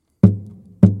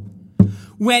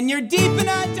When you're deep in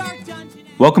a dark dungeon.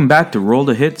 Welcome back to Roll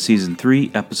to Hit Season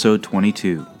 3, Episode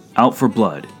 22, Out for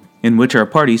Blood, in which our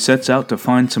party sets out to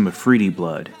find some efreeti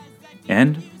blood,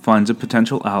 and finds a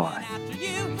potential ally. After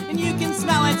you, and you can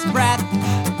smell its breath.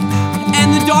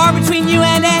 And the door between you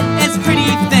and it is pretty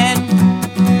thin.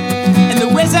 And the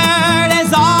wizard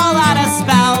is all out of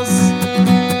spells.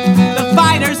 The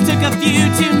fighters took a few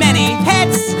too many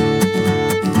hits.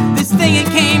 This thing, it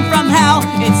came from hell.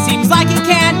 It seems like it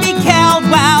can't be killed.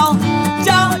 Well,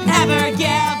 don't ever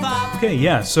give up. Okay,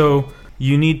 yeah, so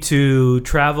you need to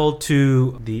travel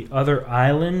to the other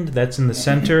island that's in the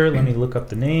center. Let me look up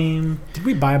the name. Did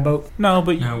we buy a boat? No,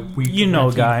 but you know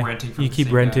a guy. You keep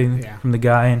renting from the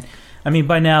guy. And I mean,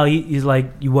 by now, he's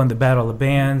like, you won the Battle of the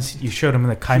Bands. You showed him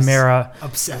the Chimera. He's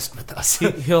obsessed with us.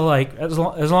 He'll like, as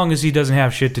long as he doesn't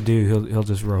have shit to do, he'll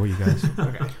just row you guys.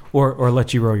 Okay. Or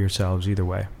let you row yourselves, either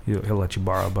way. He'll let you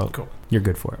borrow a boat. Cool. You're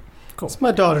good for it. Cool. It's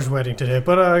my daughter's wedding today,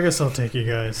 but I guess I'll take you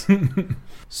guys.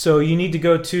 So you need to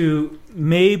go to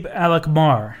Mabe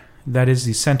Alakmar. That is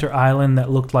the center island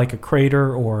that looked like a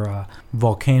crater or a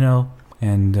volcano,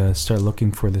 and start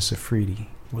looking for this efreeti.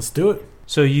 Let's do it.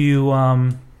 So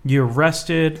you're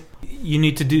rested. You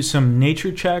need to do some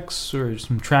nature checks or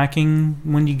some tracking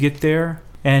when you get there,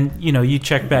 and you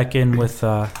check back in with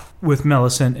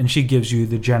Millicent, and she gives you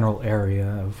the general area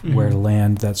of where to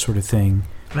land, that sort of thing.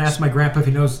 Can I ask my grandpa if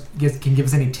he can give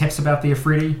us any tips about the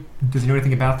efreeti? Does he know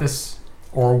anything about this?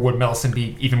 Or would Millicent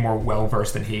be even more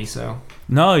well-versed than he, so...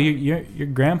 No, your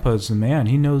grandpa's the man.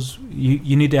 He knows...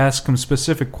 You need to ask him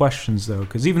specific questions, though,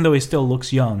 because even though he still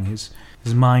looks young, his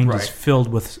mind is filled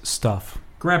with stuff.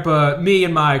 Grandpa, me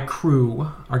and my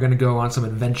crew are going to go on some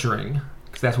adventuring,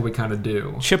 because that's what we kind of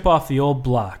do. Chip off the old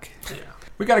block. Yeah.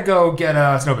 We got to go get...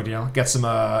 it's no big deal. Get some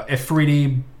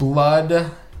efreeti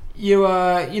blood... You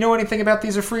know anything about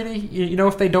these efreeti? You know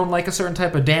if they don't like a certain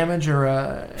type of damage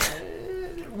or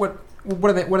what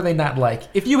do they not like?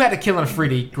 If you had to kill an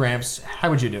efreeti, Gramps,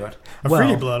 how would you do it?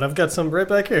 Efreeti blood. I've got some right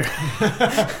back here.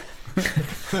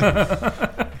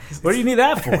 What do you need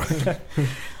that for?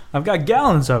 I've got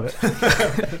gallons of it.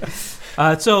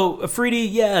 So efreeti,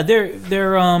 yeah,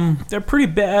 they're pretty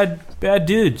bad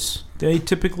dudes. They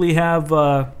typically have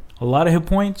a lot of hit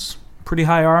points, pretty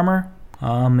high armor.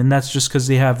 And that's just because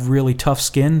they have really tough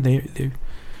skin. They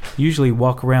usually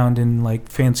walk around in like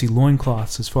fancy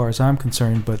loincloths as far as I'm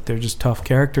concerned, but they're just tough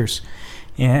characters.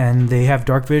 And they have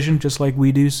dark vision just like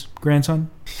we do, grandson.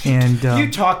 And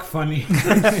you talk funny.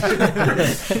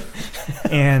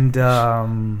 And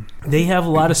they have a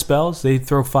lot of spells. They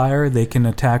throw fire. They can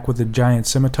attack with a giant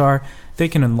scimitar. They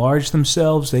can enlarge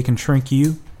themselves. They can shrink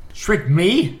you. Shrink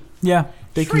me? Yeah.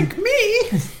 They Shrink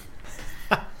me?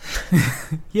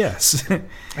 Yes.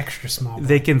 Extra small.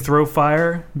 They can throw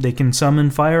fire. They can summon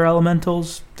fire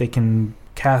elementals. They can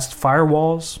cast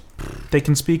firewalls. They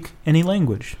can speak any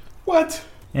language. What?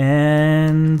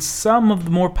 And some of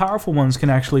the more powerful ones can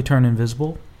actually turn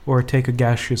invisible or take a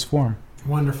gaseous form.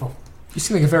 Wonderful. You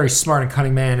seem like a very smart and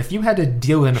cunning man. If you had to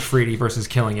deal with an efreeti versus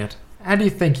killing it, how do you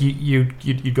think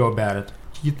you'd go about it?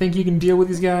 Do you think you can deal with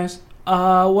these guys?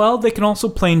 Well, they can also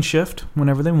plane shift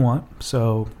whenever they want.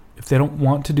 So if they don't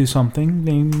want to do something,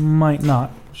 they might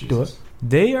not do it.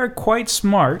 They are quite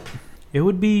smart. It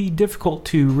would be difficult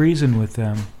to reason with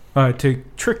them. To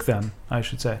trick them, I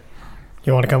should say.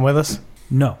 You want to come with us?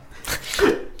 No.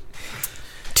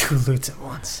 Two loots at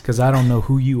once. Because I don't know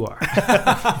who you are.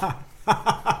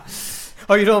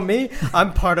 Oh, you know me?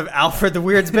 I'm part of Alfred the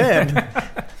Weird's band.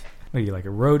 Are you like a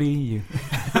roadie?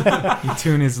 You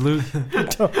tune his lute?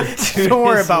 Don't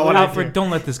worry about what Alfred, I do. don't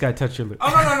let this guy touch your lute.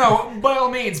 Oh, no. By all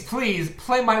means, please,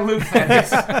 play my lute,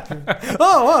 Thaddeus.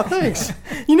 Oh, thanks.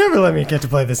 You never let me get to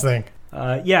play this thing.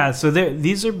 Yeah, so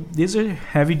these are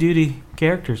heavy-duty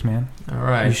characters, man. All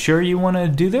right. You sure you want to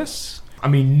do this? I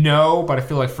mean, no, but I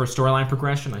feel like for storyline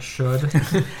progression, I should.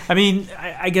 I mean,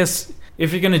 I guess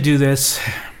if you're going to do this,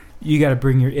 you got to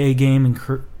bring your A game and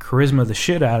charisma the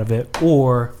shit out of it,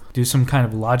 or do some kind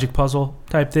of logic puzzle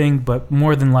type thing, but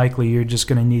more than likely you're just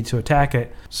going to need to attack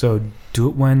it. So do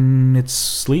it when it's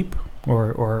asleep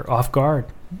or off guard.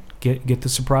 Get the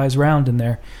surprise round in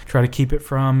there. Try to keep it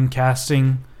from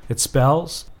casting its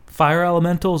spells. Fire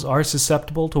elementals are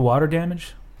susceptible to water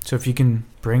damage, so if you can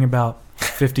bring about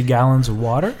 50 gallons of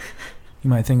water, you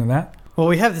might think of that. Well,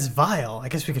 we have this vial. I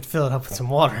guess we could fill it up with some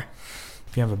water.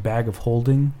 If you have a bag of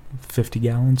holding, 50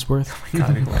 gallons worth. Oh my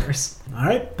God, hilarious. All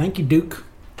right. Thank you, Duke.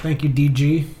 Thank you,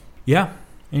 DG. Yeah,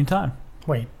 anytime.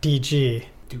 Wait, DG.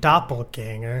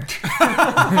 Doppelganger.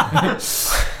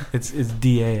 It's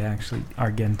DA, actually.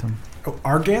 Argentum. Oh,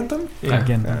 Arganthum? Yeah.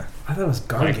 Argentum. I thought it was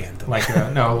Garganthum.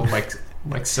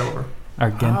 Like silver.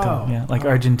 Argento, Oh. yeah, like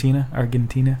Argentina. Oh,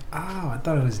 I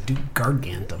thought it was Duke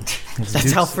Gargantum. It's That's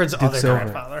Duke's- Alfred's Duke's other silver.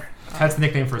 grandfather. That's the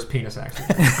nickname for his penis,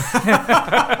 actually.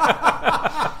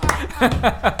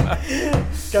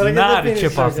 Gotta get Not the a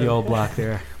chip penis off the joke old block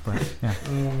there, but yeah.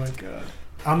 Oh my god.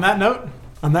 On that note,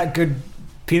 on that good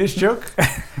penis joke,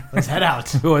 let's head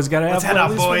out. We always gotta have Let's head at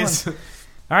out, least boys. one.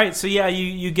 All right, so yeah,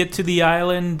 you get to the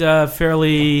island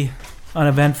fairly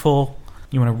uneventful.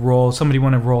 You want to roll? Somebody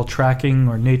want to roll tracking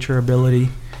or nature ability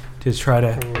to try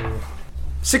to.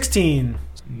 16.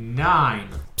 9.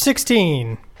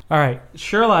 16. All right,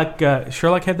 Sherlock.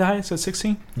 Sherlock had the highest at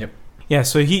 16. Yep. Yeah,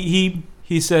 so he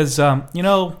says,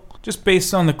 just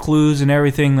based on the clues and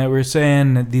everything that we're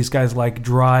saying, that these guys like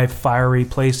dry, fiery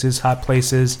places, hot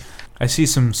places. I see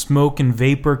some smoke and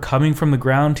vapor coming from the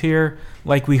ground here.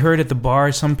 Like we heard at the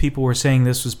bar, some people were saying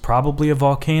this was probably a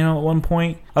volcano at one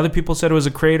point. Other people said it was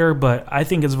a crater, but I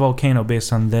think it's a volcano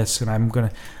based on this, and I'm going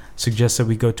to suggest that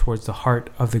we go towards the heart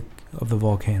of the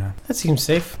volcano. That seems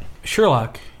safe.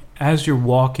 Sherlock, as you're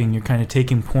walking, you're kind of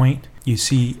taking point. You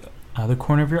see out of the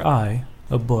corner of your eye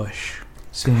a bush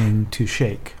seeming to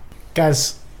shake.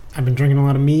 Guys, I've been drinking a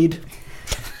lot of mead.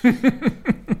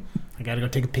 I gotta go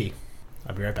take a pee.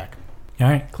 I'll be right back. All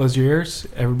right, close your ears.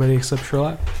 Everybody except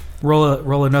Sherlock.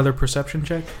 Roll another perception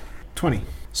check. 20.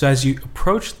 So as you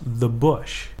approach the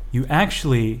bush, you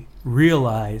actually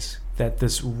realize that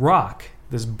this rock,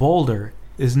 this boulder,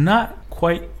 is not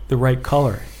quite the right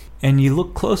color. And you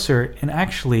look closer, and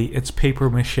actually it's paper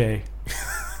mache.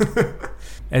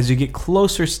 As you get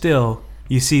closer still,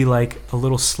 you see like a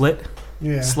little slit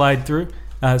Yeah. slide to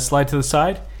the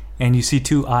side, and you see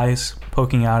two eyes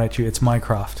poking out at you. It's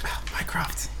Mycroft.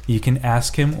 Mycroft. You can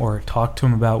ask him or talk to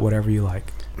him about whatever you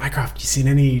like. Mycroft, you seen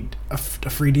any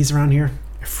efreetis around here?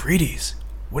 Efreetis?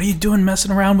 What are you doing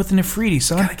messing around with an efreeti,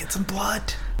 son? Gotta get some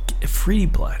blood.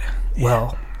 Efreeti blood. Yeah.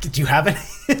 Well, Did you have any?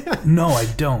 no, I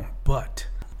don't, but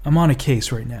I'm on a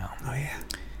case right now. Oh, yeah.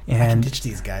 I can And ditch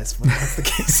these guys when that's the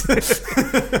case.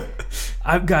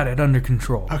 I've got it under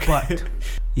control. Okay. But,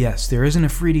 yes, there is an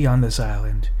efreeti on this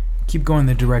island. Keep going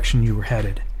the direction you were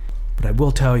headed. But I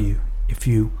will tell you, if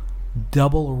you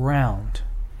double around,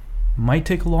 might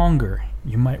take longer.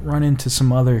 You might run into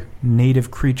some other native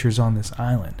creatures on this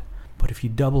island. But if you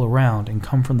double around and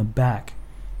come from the back,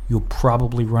 you'll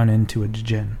probably run into a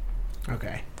djinn,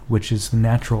 Okay. which is the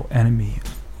natural enemy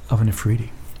of an efreeti.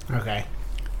 Okay.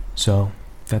 So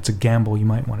that's a gamble you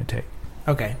might want to take.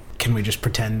 Okay. Can we just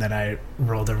pretend that I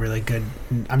rolled a really good...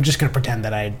 I'm just going to pretend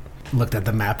that I looked at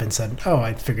the map and said, oh,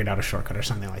 I figured out a shortcut or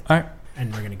something like that. All right,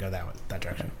 And we're going to go that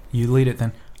direction. you lead it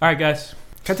then. All right, guys.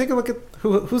 Can I take a look at...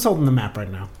 Who's holding the map right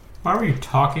now? Why were you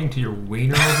talking to your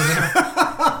wiener over there?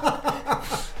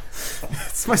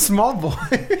 It's my small boy.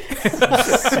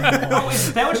 Oh,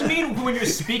 is that what you mean when you're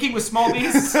speaking with small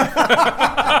beasts?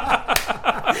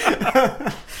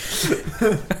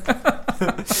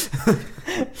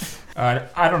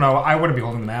 I don't know. I wouldn't be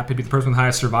holding the map. It'd be the person with the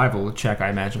highest survival check, I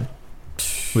imagine.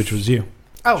 Which was you.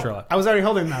 Oh, Sherlock. I was already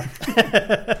holding the map.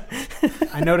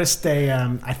 I noticed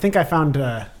I think I found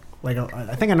I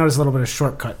think I noticed a little bit of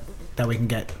shortcut that we can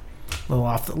get a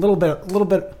little bit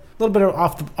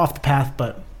off the path,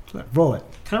 but roll it.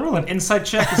 Can I roll an insight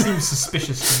check? It seems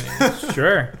suspicious to me.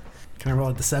 Sure. Can I roll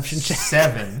a deception check?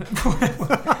 7.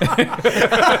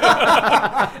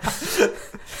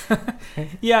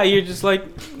 Yeah, you're just like,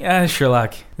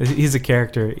 Sherlock. He's a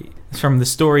character. From the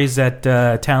stories that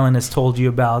Talon has told you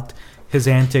about his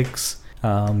antics.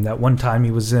 That one time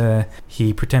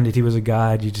he pretended he was a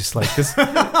god. You just like,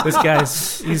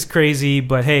 this he's crazy,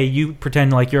 but hey, you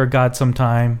pretend like you're a god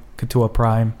sometime. Katua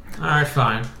Prime. Alright,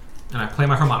 fine. And I play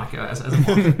my harmonica as a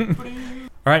monk.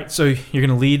 All right, so you're going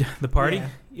to lead the party.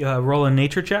 Roll a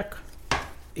nature check.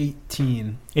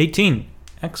 18. 18.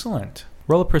 Excellent.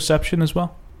 Roll a perception as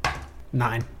well.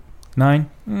 9.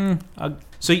 9.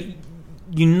 So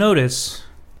you notice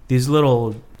these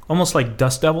little, almost like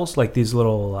dust devils, like these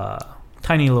little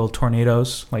tiny little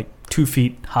tornadoes, like 2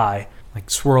 feet high, like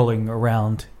swirling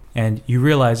around. And you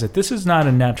realize that this is not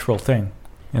a natural thing.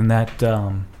 And that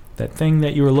that thing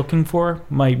that you were looking for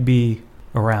might be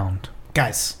around.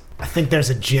 Guys, I think there's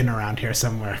a djinn around here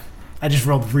somewhere. I just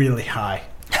rolled really high.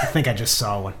 I think I just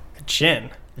saw one. A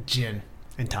djinn. A djinn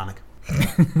and tonic.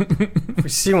 If we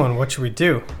see one, what should we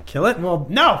do? Kill it? Well,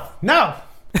 no.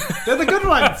 They're the good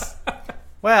ones.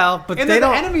 Well, but And they they're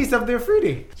the don't. enemies of the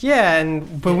Efreeti. Yeah,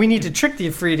 but we need to trick the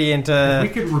Efreeti We into.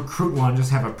 could recruit one,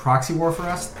 just have a proxy war for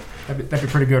us. That'd be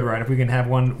pretty good, right? If we can have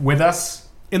one with us.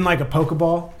 In like a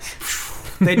Pokeball.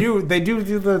 They do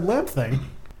the lamp thing.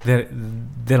 They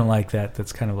don't like that.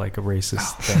 That's kind of like a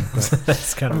racist thing. But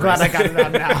That's kind I'm of glad I got it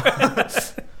out now.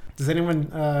 Does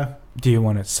anyone? Do you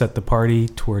want to set the party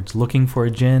towards looking for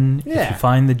a djinn? If Yeah. you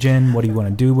find the djinn, what do you want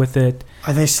to do with it?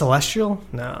 Are they celestial?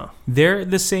 No. They're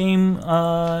the same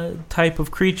type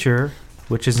of creature,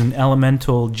 which is an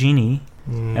elemental genie,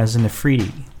 as an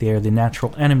efreeti. They are the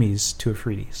natural enemies to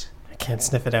efreetis. I can't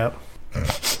sniff it out.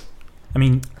 I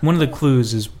mean, one of the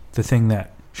clues is the thing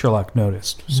that Sherlock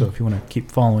noticed. So if you want to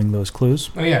keep following those clues.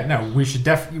 Oh yeah, no, we should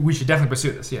definitely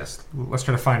pursue this. Yes, let's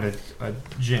try to find a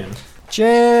djinn.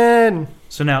 Jinn!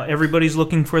 So now everybody's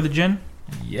looking for the djinn?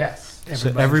 Yes.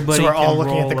 So everybody So we're all can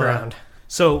looking at the roll, ground.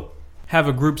 So have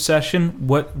a group session.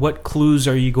 What clues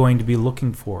are you going to be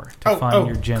looking for to find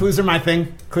your djinn? Clues are my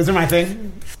thing.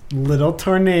 Little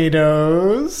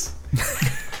tornadoes.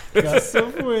 Gusts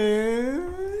of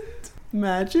wind.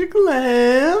 Magic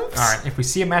lamps. All right. If we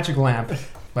see a magic lamp,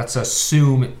 let's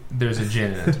assume there's a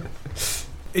djinn in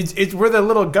it. Were the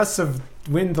little gusts of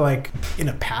wind like in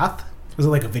a path? Was it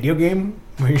like a video game?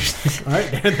 Where you're just, all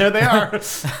right, there they are.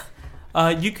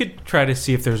 You could try to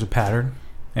see if there's a pattern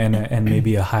and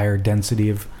maybe a higher density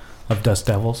of dust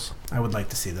devils. I would like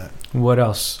to see that. What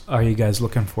else are you guys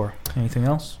looking for? Anything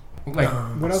else? Like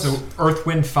what else? So, earth,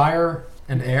 wind, fire,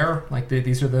 and air. Like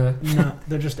these are the. No,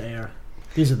 they're just air.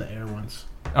 These are the air ones.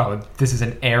 Oh, this is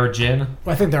an air djinn.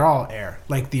 Well, I think they're all air.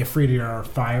 Like the efreeti are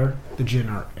fire, the djinn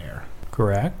are air.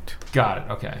 Correct. Got it.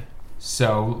 Okay.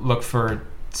 So look for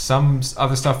some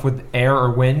other stuff with air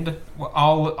or wind.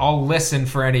 I'll listen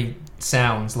for any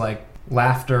sounds like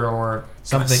laughter or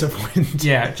something. Gusts of wind.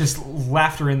 Yeah, just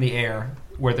laughter in the air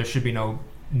where there should be no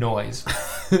noise.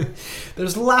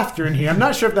 There's laughter in here. I'm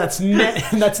not sure if that's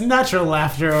that's natural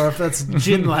laughter or if that's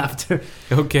djinn laughter.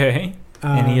 Okay.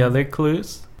 Any other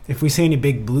clues? If we see any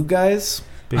big blue guys.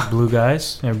 Big blue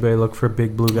guys. Everybody look for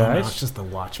big blue Oh, no, guys. it's just the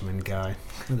Watchman guy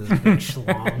with his big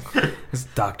schlong. It's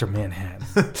Dr. Manhattan.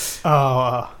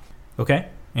 Okay.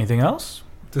 Anything else?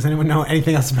 Does anyone know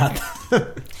anything else about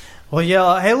that? Well,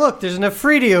 yeah. Hey, look, there's an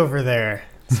efreeti over there.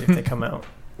 Let's see if they come out.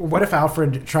 What if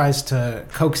Alfred tries to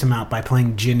coax him out by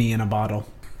playing Ginny in a bottle?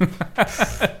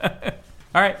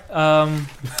 All right.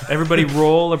 Everybody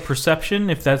roll a perception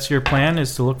if that's your plan,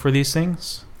 is to look for these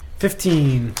things.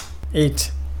 15.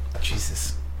 8.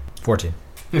 Jesus. 14.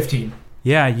 15.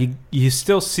 Yeah, you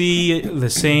still see the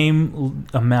same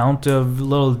amount of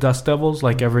little dust devils.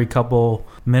 Like every couple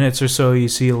minutes or so, you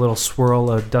see a little swirl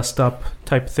of dust up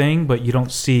type thing, but you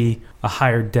don't see a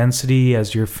higher density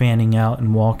as you're fanning out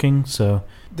and walking. So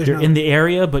you're in the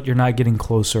area, but you're not getting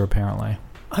closer, apparently.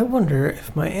 I wonder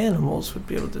if my animals would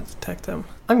be able to detect them.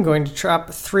 I'm going to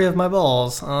trap 3 of my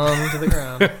balls onto the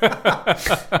ground.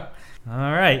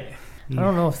 All right. I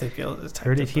don't know if they'd be able to detect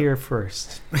Heard it them. here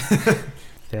first.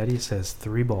 Daddy says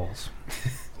 3 balls.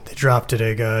 They dropped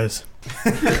today, guys.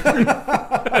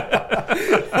 I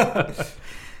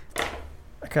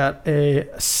got a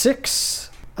 6,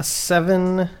 a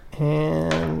 7,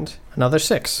 and another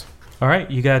 6. All right,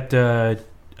 you got a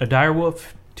dire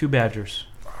wolf, 2 badgers,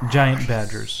 giant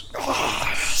badgers,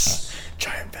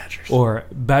 Giant badgers. or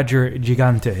badger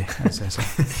gigante, as I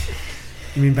say.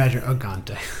 You mean Badger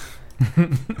Agante.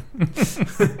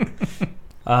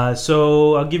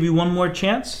 So I'll give you one more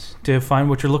chance to find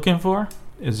what you're looking for.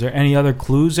 Is there any other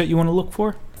clues that you want to look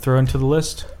for? Throw into the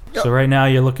list. Yep. So right now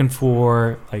you're looking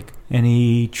for like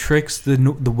any tricks the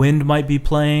wind might be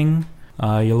playing.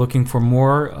 You're looking for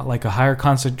more, like a higher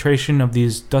concentration of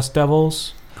these dust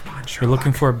devils. Come on, You're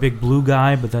looking for a big blue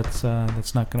guy, but that's not going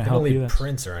to They don't help leave you.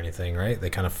 prints or anything, right?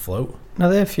 They kind of float. No,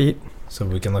 they have feet. So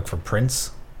we can look for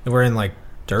prints. We're in like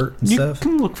dirt and You stuff.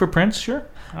 can look for prints, sure.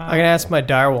 I'm going to ask my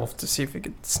direwolf to see if he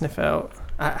could sniff out.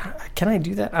 Can I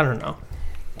do that? I don't know.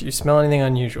 Do you smell anything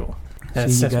unusual?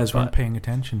 See, you guys weren't paying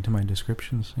attention to my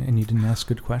descriptions, and you didn't ask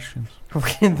good questions. We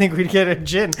didn't think we'd get a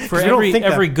gin. For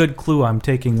every good clue, I'm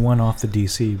taking 1 off the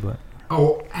DC, but...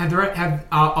 Oh,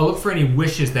 I'll look for any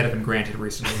wishes that have been granted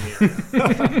recently here.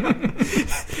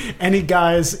 Any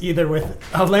guys either with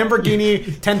a Lamborghini,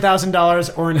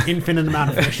 $10,000, or an infinite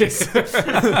amount of wishes.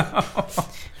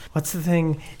 What's the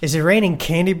thing? Is it raining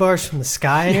candy bars from the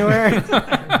sky anywhere? Get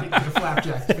the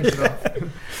flapjack, finish it off.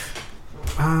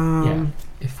 Yeah.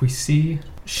 If we see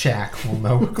Shaq, we'll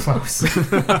know we're close.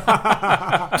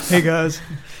 Hey guys,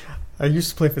 I used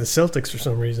to play for the Celtics for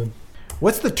some reason.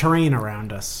 What's the terrain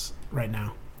around us right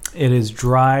now? It is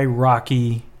dry,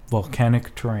 rocky,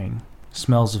 volcanic terrain.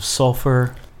 Smells of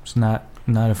sulfur. It's not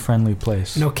a friendly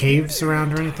place. No caves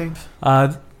around or anything?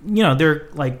 There are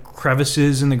like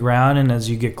crevices in the ground, and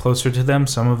as you get closer to them,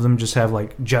 some of them just have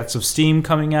like jets of steam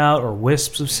coming out or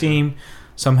wisps of steam.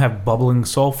 Some have bubbling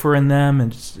sulfur in them,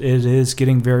 and it is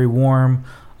getting very warm.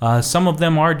 Some of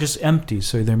them are just empty,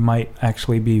 so there might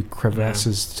actually be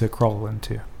crevasses to crawl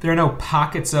into. There are no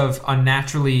pockets of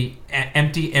unnaturally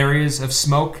empty areas of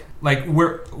smoke. Like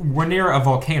we're near a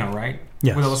volcano, right?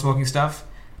 Yes. With all the smoking stuff.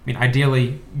 I mean,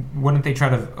 ideally, wouldn't they try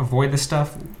to avoid this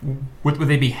stuff? Would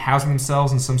they be housing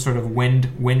themselves in some sort of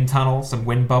wind tunnel, some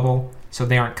wind bubble, so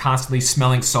they aren't constantly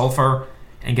smelling sulfur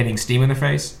and getting steam in their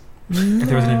face? If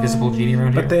there was an invisible genie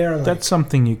around here. But they are like That's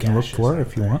something you can look gaseous, for I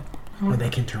if you think. want. Or they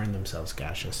can turn themselves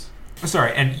gaseous.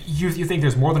 Sorry, and you think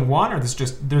there's more than one, or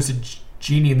there's a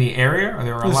genie in the area, or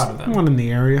there are a lot of them? One in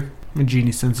the area. My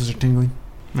genie senses are tingling.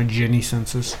 My genie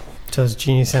senses. Does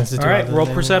genie sense it? All right, roll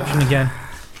perception again.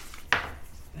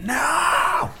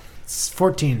 No! It's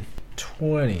 14.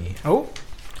 20. Oh.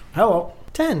 Hello.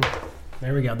 10.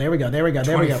 There we go. There we go. There we go.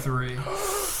 There we go. 23.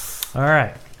 All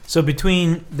right. So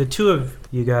between the two of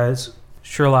you guys,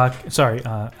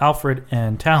 Alfred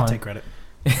and Talon. I'll take credit.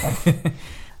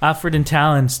 Alfred and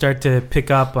Talon start to pick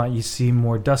up. You see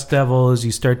more dust devils.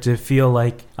 You start to feel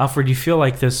like, Alfred, you feel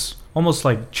like this almost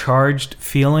like charged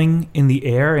feeling in the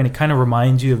air, and it kind of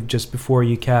reminds you of just before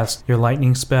you cast your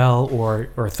lightning spell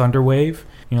or thunder wave.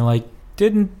 You're like,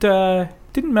 didn't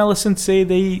Millicent say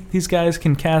these guys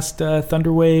can cast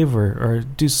thunder wave or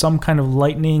do some kind of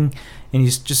lightning? And you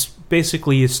just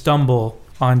basically you stumble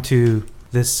onto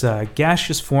this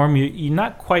gaseous form. You're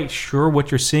not quite sure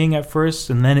what you're seeing at first,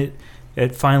 and then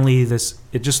it finally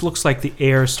it just looks like the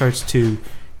air starts to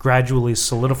gradually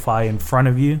solidify in front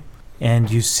of you, and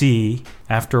you see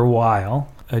after a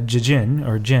while a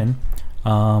Jin.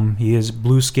 He is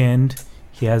blue skinned.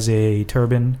 He has a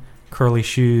turban, curly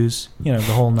shoes, the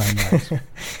whole 9 yards.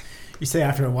 You say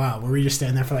after a while, where we just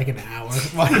stand there for like an hour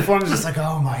while your form is just like,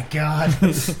 oh my god.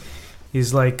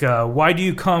 He's like, why do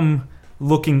you come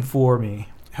looking for me?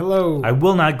 Hello. I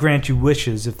will not grant you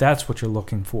wishes if that's what you're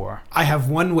looking for. I have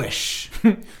one wish.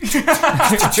 To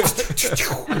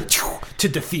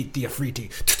defeat the efreeti.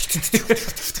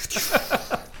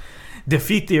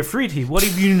 Defeat the efreeti? What do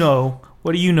you know?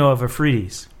 What do you know of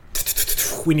efreetis?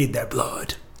 We need their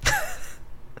blood.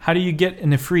 How do you get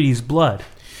an efreeti's blood?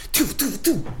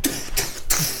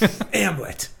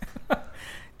 Amulet.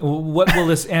 What will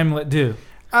this amulet do?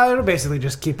 It'll basically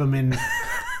just keep them in.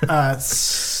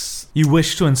 You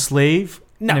wish to enslave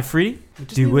No. an efreeti?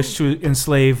 Do you wish to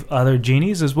enslave other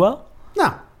genies as well?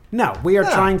 No. We are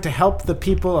trying to help the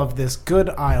people of this good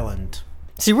island.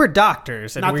 See, we're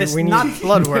doctors, and we need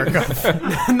blood work.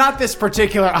 Not this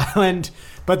particular island,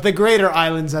 but the greater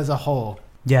islands as a whole.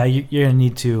 Yeah, you're gonna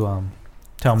need to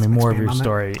tell me more of your expand on that.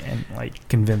 story and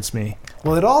convince me.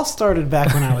 Well, it all started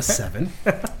back when I was 7,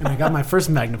 and I got my first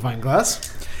magnifying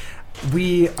glass.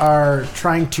 We are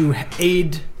trying to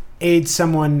aid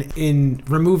someone in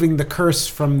removing the curse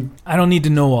from... I don't need to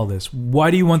know all this. Why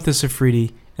do you want this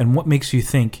efreeti, and what makes you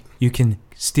think you can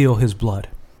steal his blood?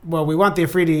 Well, we want the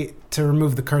efreeti to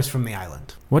remove the curse from the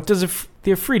island. What does the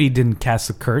efreeti didn't cast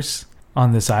a curse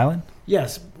on this island?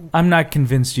 Yes. I'm not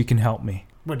convinced you can help me.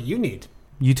 What do you need?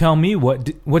 You tell me, what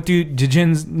do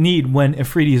Djinns need when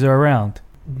efreetis are around?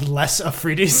 Less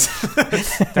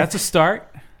efreetis. That's a start.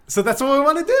 So that's what we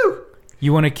want to do.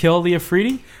 You want to kill the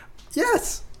efreeti?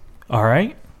 Yes. All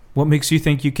right. What makes you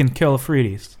think you can kill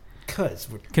efreetis? Because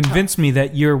Convince me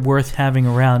that you're worth having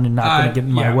around and not going to get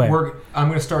in my way. I'm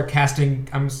going to start casting.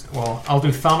 I'll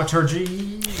do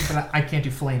thaumaturgy, but I can't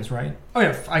do flames, right? Oh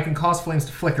yeah, I can cause flames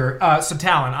to flicker. So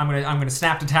Talon, I'm going to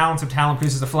snap to Talon, so Talon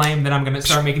produces a flame. Then I'm going to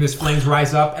start making these flames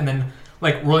rise up, and then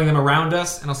rolling them around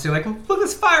us, and I'll see look at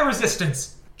this fire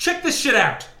resistance. Check this shit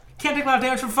out. Can't take a lot of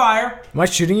damage from fire. Am I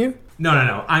shooting you?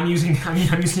 No. I'm using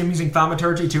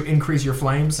thaumaturgy to increase your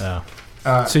flames. Oh.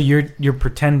 So you're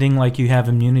pretending like you have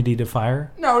immunity to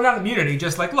fire? No, not immunity.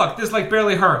 Just look, this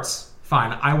barely hurts.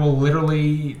 Fine, I will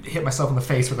literally hit myself in the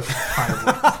face with a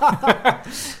fire.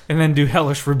 And then do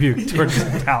hellish rebuke towards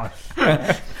Talon.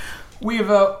 We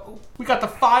got the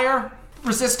fire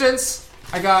resistance.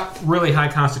 I got really high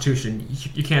constitution.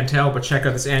 You can't tell, but check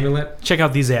out this amulet. Check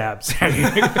out these abs.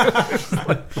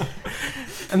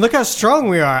 And look how strong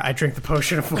we are. I drink the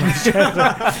potion of force.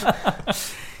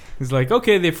 He's like,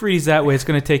 okay, they freeze that way. It's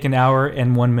going to take an hour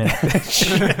and 1 minute.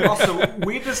 Also,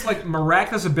 we have this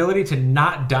miraculous ability to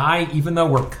not die, even though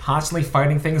we're constantly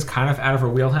fighting things kind of out of our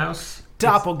wheelhouse.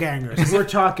 doppelgangers. We're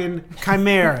talking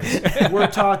chimeras. We're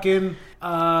talking...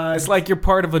 it's like you're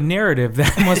part of a narrative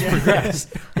that must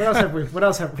progress. What else have we? What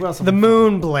else have the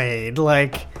Moonblade,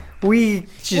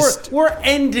 we're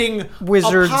ending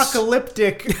wizards.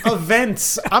 apocalyptic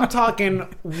events. I'm talking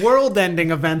world-ending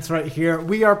events right here.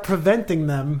 We are preventing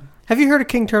them. Have you heard of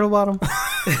King Turtlebottom?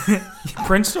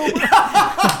 Prince Toll?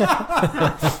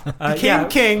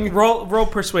 King. Roll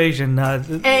persuasion.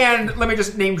 And let me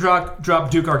just name drop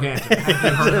Duke Argantum. Have you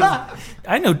heard of him?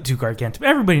 I know Duke Argantum.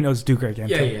 Everybody knows Duke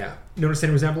Argantum. Yeah. Notice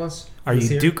any resemblance? Are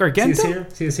you Duke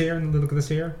Argantum? See this here? And look at this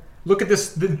here. Look at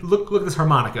this. Look at this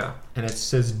harmonica, and it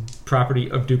says property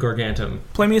of Duke Argantum.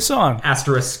 Play me a song.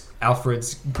 Asterisk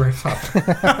Alfred's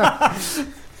grandfather.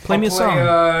 Play me a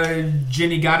song.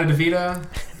 Ginny Gata Davida.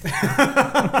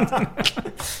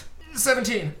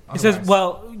 17. He says,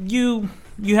 "Well, you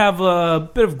have a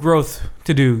bit of growth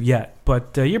to do yet,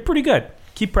 but you're pretty good.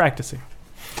 Keep practicing."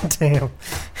 Damn.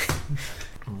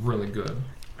 Really good.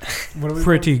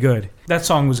 Pretty good. That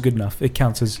song was good enough. It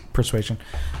counts as persuasion.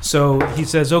 So he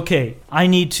says, "Okay, I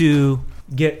need to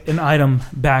get an item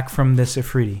back from this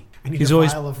efreeti. I need a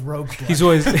vial of rogue blood. He's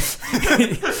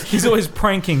always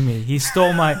pranking me. He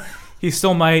stole my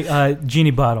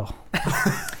genie bottle."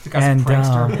 And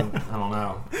I don't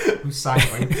know. Whose side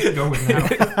do I go with now?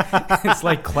 It's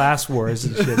like class wars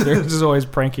and shit. They're just always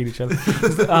pranking each other.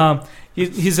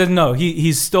 He said no.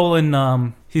 He's stolen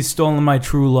my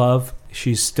true love.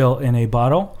 She's still in a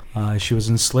bottle. She was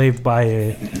enslaved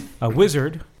by a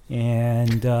wizard,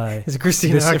 and Is it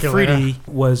Christina this Aguilera? efreeti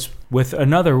was with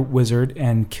another wizard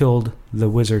and killed the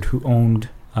wizard who owned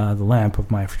the lamp of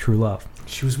my true love.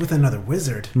 She was with another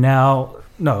wizard. Now,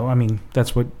 no, I mean,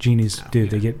 that's what genies do.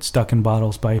 They get stuck in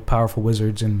bottles by powerful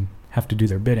wizards and have to do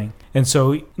their bidding. And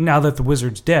so now that the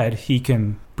wizard's dead, he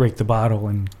can break the bottle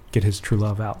and get his true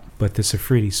love out. But this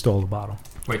efreeti stole the bottle.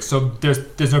 Wait, so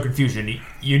there's no confusion.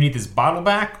 You need this bottle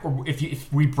back, or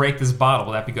if we break this bottle,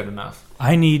 will that be good enough?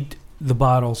 I need the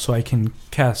bottle so I can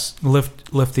lift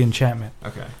the enchantment.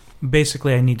 Okay.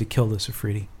 Basically, I need to kill this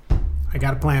efreeti. I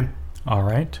got a plan. All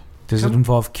right. Does it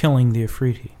involve killing the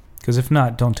efreeti? Because if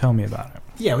not, don't tell me about it.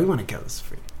 Yeah, we want to kill this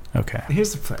efreeti. Okay.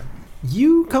 Here's the plan.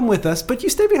 You come with us, but you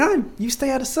stay behind. You stay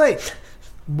out of sight.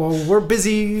 Well, we're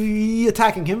busy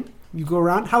attacking him. You go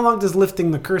around. How long does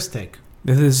lifting the curse take?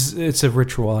 It's a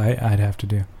ritual I'd have to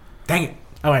do. Dang it.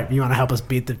 All right, you want to help us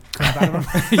beat the crap out of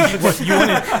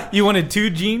him? you wanted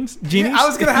two genies? Yeah, I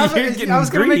was gonna have You're it. getting I was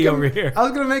gonna greedy make him, over here. I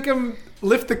was gonna make him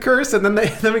lift the curse, and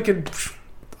then we could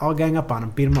all gang up on him,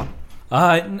 beat him up.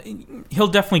 He'll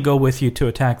definitely go with you to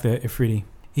attack the efreeti.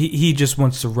 He just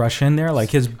wants to rush in there, like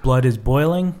his blood is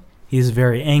boiling. He's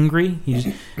very angry.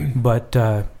 But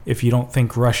if you don't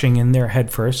think rushing in there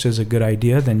head first is a good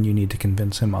idea, then you need to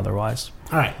convince him otherwise.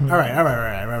 All right.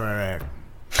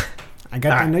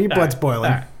 I know your blood's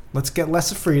boiling. Right. Let's get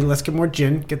less efreeti. Let's get more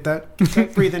gin. Get that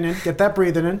breathing in. Get that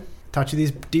breathing in. Taught you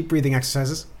these deep breathing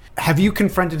exercises. Have you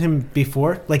confronted him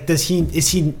before? Like, does he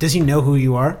know who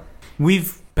you are?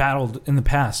 We've battled in the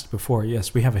past before.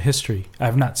 Yes, we have a history.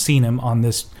 I've not seen him on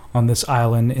this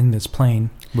island in this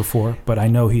plane before, but I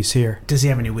know he's here. Does he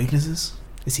have any weaknesses?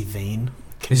 Is he vain?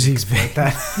 Is he vain?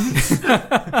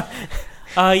 That?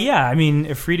 Yeah. I mean,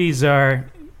 efreetis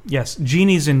are, yes,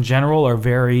 genies in general are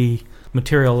very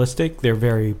materialistic. They're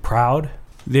very proud.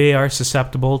 They are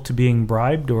susceptible to being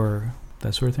bribed or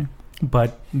that sort of thing.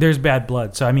 But there's bad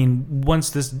blood. So I mean, once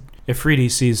this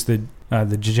efreeti sees the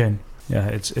jinn, yeah,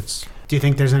 it's. Do you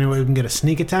think there's any way we can get a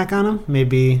sneak attack on him?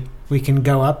 Maybe we can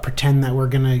go up, pretend that we're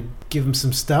gonna give him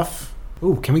some stuff.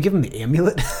 Ooh, can we give him the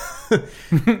amulet?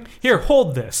 Here,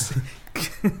 hold this.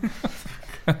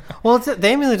 Well, the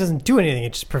amulet doesn't do anything;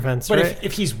 it just prevents. But right?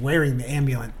 if he's wearing the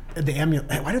amulet,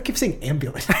 why do I keep saying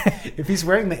amulet? If he's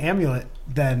wearing the amulet,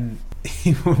 then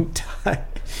he won't die.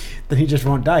 Then he just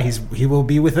won't die. He will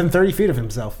be within 30 feet of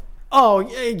himself. Oh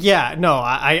yeah, no.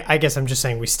 I guess I'm just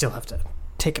saying we still have to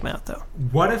take him out though.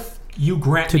 What if you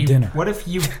grant me dinner. What if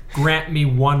you grant me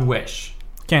one wish?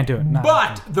 Can't do it. Not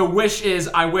But working. the wish is,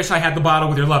 I wish I had the bottle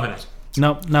with your love in it.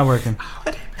 Nope, not working.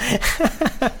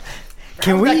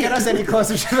 Can Does we that get us any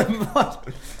closer to the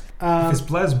blood? If his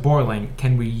blood is boiling,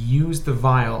 can we use the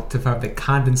vial to have the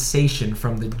condensation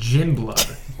from the gin blood,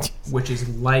 which is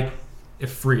like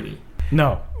efreeti?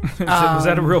 No. Was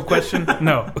that a real question?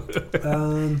 No.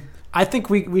 I think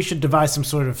we should devise some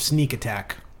sort of sneak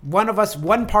attack.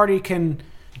 One party can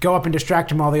go up and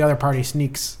distract him while the other party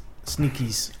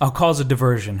sneakies. I'll cause a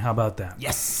diversion. How about that?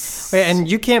 Yes. Wait, and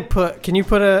you can't put? Can you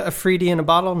put a efreeti in a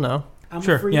bottle? No.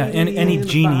 Sure. Yeah. And any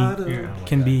genie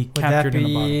can be Would that captured in a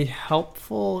be bottle.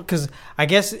 helpful? Because I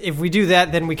guess if we do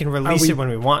that, then we can release it when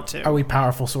we want to. Are we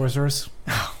powerful sorcerers?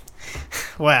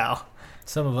 Well,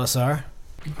 Some of us are.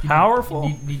 Powerful.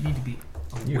 You need to be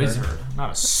a wizard,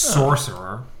 not a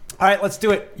sorcerer. All right, let's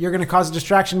do it. You're going to cause a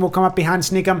distraction. We'll come up behind,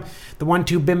 sneak him. The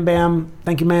 1-2 bim bam.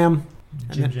 Thank you, ma'am.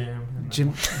 Gin jam.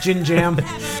 Gin jam.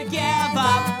 Never give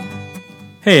up.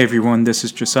 Hey everyone, this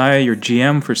is Josiah, your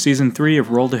GM for Season 3 of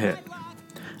Roll to Hit.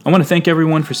 I want to thank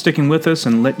everyone for sticking with us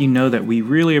and let you know that we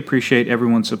really appreciate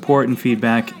everyone's support and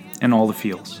feedback and all the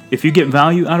feels. If you get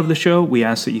value out of the show, we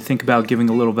ask that you think about giving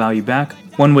a little value back.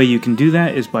 One way you can do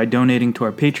that is by donating to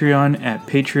our Patreon at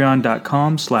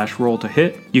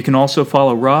patreon.com/rolltohit. You can also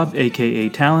follow Rob, aka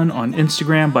Talon, on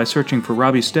Instagram by searching for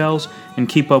Robbie Stells and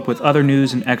keep up with other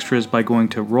news and extras by going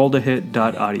to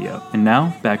rolltohit.audio. And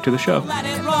now, back to the show. Let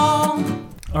it roll.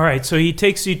 All right, so he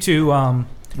takes you to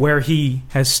where he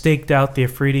has staked out the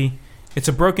efreeti. It's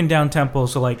a broken down temple,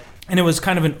 and it was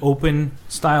kind of an open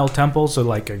style temple, so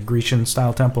like a Grecian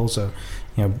style temple, so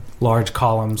large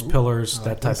columns, pillars,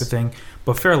 that type of thing,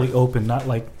 but fairly open, not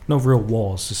like no real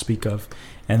walls to speak of.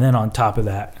 And then on top of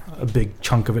that, a big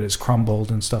chunk of it is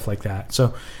crumbled and stuff like that.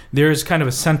 So there's kind of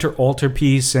a center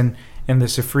altarpiece, and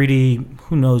this efreeti,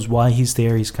 who knows why he's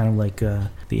there. He's kind of like the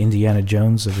Indiana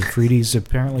Jones of efreetis,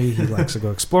 apparently. He likes to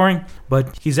go exploring.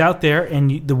 But he's out there,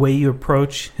 and the way you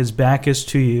approach, his back is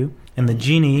to you, and the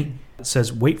genie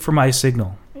says, "Wait for my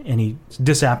signal." And he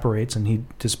disapparates, and he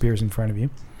disappears in front of you.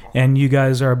 And you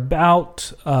guys are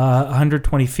about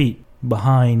 120 feet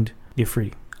behind the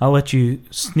efreeti. I'll let you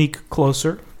sneak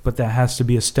closer, but that has to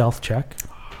be a stealth check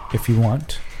if you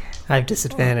want. I have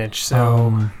disadvantage,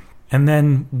 so... And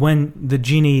then when the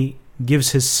genie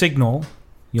gives his signal,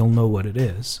 you'll know what it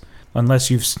is. Unless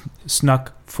you've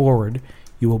snuck forward,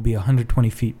 you will be 120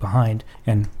 feet behind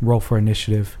and roll for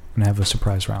initiative and have a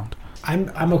surprise round.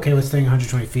 I'm okay with staying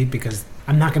 120 feet because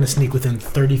I'm not going to sneak within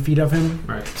 30 feet of him.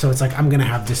 Right. So it's like I'm going to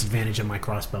have disadvantage on my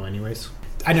crossbow anyways.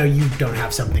 I know you don't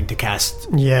have something to cast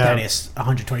that is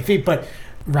 120 feet, but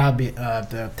Robbie,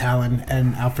 the Talon,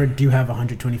 and Alfred, do you have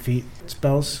 120 feet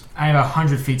spells? I have a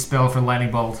 100 feet spell for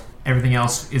lightning bolt. Everything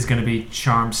else is going to be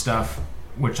charm stuff,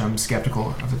 which I'm skeptical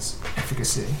of its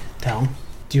efficacy. Talon,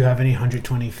 do you have any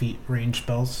 120 feet range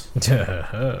spells?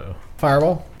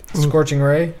 Fireball, Scorching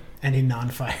Ray, Any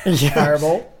non-fire?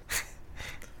 Firebolt,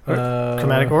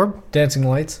 Chromatic Orb? Dancing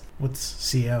Lights,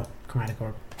 What's CO? Chromatic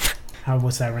Orb.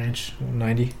 What's that range?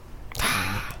 90.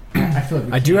 I feel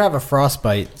like I do have a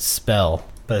Frostbite spell,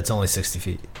 but it's only 60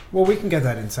 feet. Well, we can get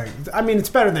that in a second. I mean, it's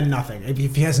better than nothing. If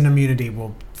he has an immunity,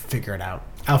 we'll figure it out.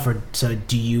 Alfred, so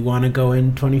do you want to go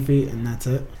in 20 feet and that's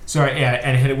it? Sorry, yeah,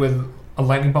 and hit it with a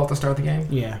lightning bolt to start the game?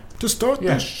 Yeah. To start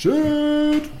Yeah. the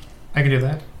shit. I can do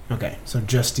that. Okay, so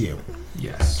just you.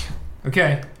 Yes.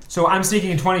 Okay, so I'm sneaking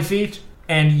in 20 feet,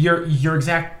 and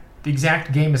the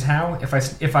exact game is how?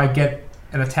 If I get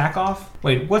an attack off?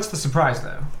 Wait, what's the surprise,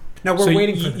 though? No, we're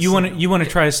waiting for the you want to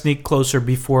try to sneak closer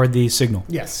before the signal.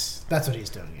 Yes, that's what he's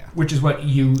doing, yeah. Which is what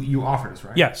you offered us,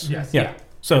 right? Yes. Yes. Yeah.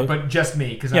 So but just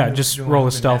me, because just roll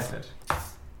a stealth.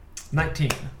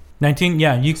 19. 19.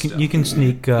 Yeah, you can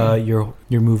sneak your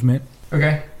movement.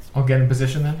 Okay, I'll get in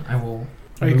position then. I will.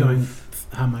 Are you move- going?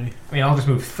 How many? I mean, I'll just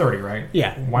move 30, right?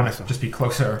 Yeah. Why not just be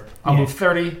closer? I'll move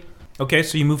 30. Okay,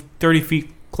 so you move 30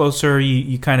 feet closer.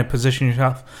 You kind of position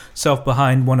yourself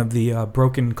behind one of the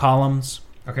broken columns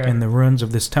Okay. in the ruins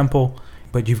of this temple,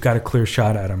 but you've got a clear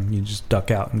shot at him. You just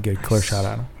duck out and get a clear shot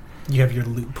at him. You have your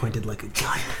loot pointed like a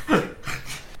giant.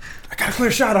 I got a clear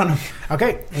shot on him.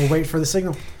 Okay, we'll wait for the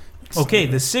signal. Okay,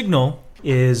 the signal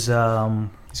is... He's going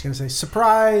to say,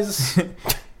 surprise!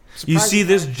 You see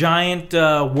this giant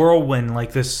whirlwind,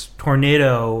 like this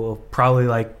tornado, probably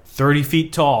like 30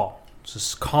 feet tall. It's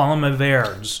this column of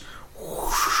air, just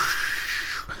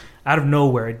whoosh, out of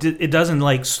nowhere. It doesn't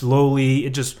like slowly,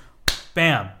 it just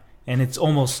bam. And it's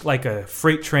almost like a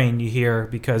freight train you hear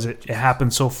because it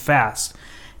happens so fast.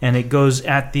 And it goes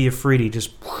at the efreeti,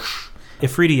 just whoosh.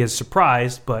 Efreeti is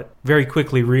surprised, but very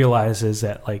quickly realizes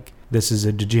that like this is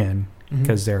a djinn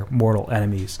because they're mortal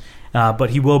enemies. But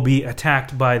he will be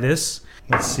attacked by this.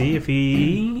 Let's see if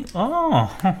he...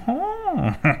 Oh.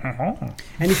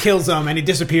 And he kills him, and he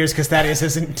disappears because Thaddeus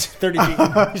isn't 30 feet.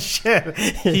 Oh, shit.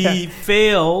 He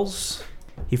fails.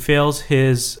 He fails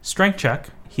his strength check.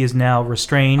 He is now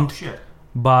restrained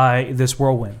by this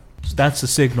whirlwind. So that's the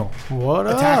signal. What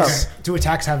Attacks. up? Do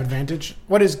attacks have advantage?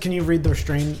 Can you read the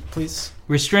restrain, please?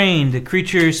 Restrained. The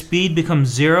creature's speed becomes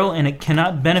 0 and it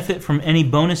cannot benefit from any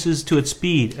bonuses to its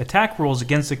speed. Attack rolls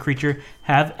against the creature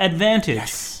have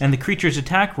advantage. And the creature's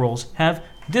attack rolls have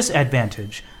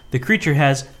disadvantage. The creature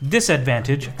has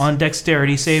disadvantage on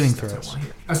dexterity saving throws.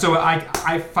 So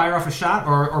I fire off a shot,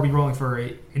 or are we rolling for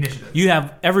initiative?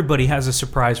 Everybody has a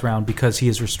surprise round because he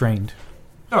is restrained.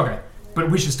 Okay, but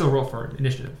we should still roll for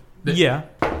initiative. Yeah.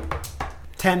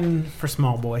 10 for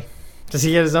small boy. Does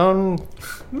he get his own?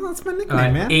 Well, that's my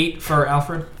nickname, man. 8 for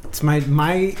Alfred. It's my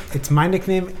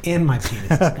nickname and my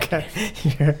penis.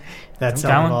 Okay. That's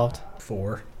Talon? involved.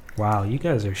 4. Wow, you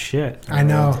guys are shit I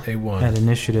know. A1. at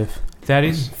initiative.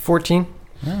 Thaddeus? 14.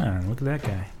 Ah, look at that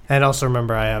guy. And also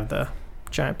remember, I have the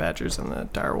giant badgers and the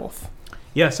dire wolf.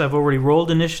 Yes, I've already rolled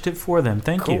initiative for them.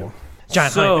 Thank you.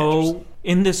 Giant honey badgers. So,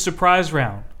 in this surprise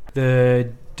round,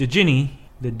 the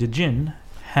Djinn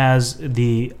has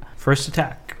the first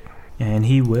attack, and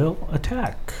he will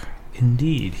attack.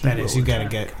 Indeed, he That is, will you gotta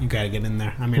attack. get in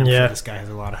there. I mean, I'm Yeah. sure this guy has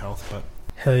a lot of health, but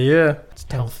Hell yeah.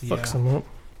 health, Fuck yeah. some up.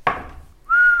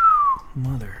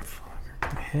 Motherfucker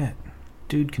can hit.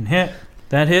 Dude can hit.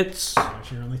 That hits.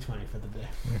 You're only 20 for the day.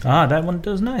 Ah, that one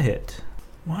does not hit.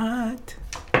 What?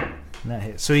 That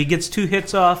hits. So he gets 2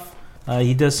 hits off.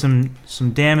 He does some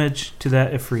damage to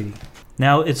that efreeti.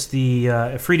 Now it's the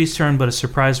efreeti's turn, but a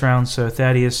surprise round. So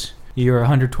Thaddeus, you're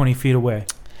 120 feet away.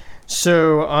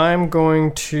 So I'm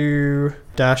going to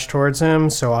dash towards him.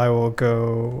 So I will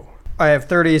go. I have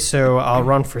 30, so I'll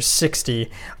run for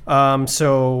 60.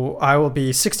 So I will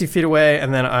be 60 feet away,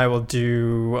 and then I will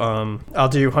do. I'll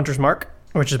do Hunter's Mark,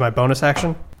 which is my bonus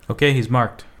action. Okay, he's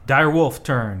marked. Dire Wolf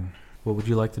turn. What would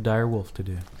you like the Dire Wolf to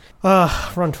do?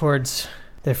 Run towards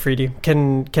the Efreeti.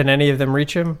 Can any of them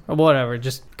reach him? Whatever,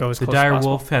 just go as The close as Dire possible.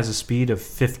 Wolf has a speed of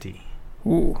 50.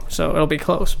 Ooh, so it'll be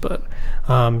close, but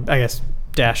I guess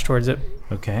dash towards it.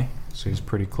 Okay, so he's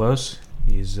pretty close.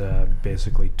 He's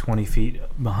basically 20 feet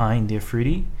behind the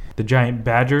efreeti. The giant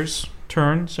badgers'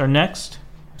 turns are next.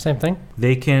 Same thing.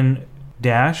 They can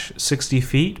dash 60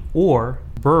 feet or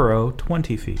burrow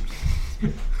 20 feet.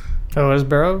 Oh, is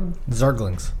Burrow?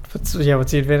 Zarglings. What's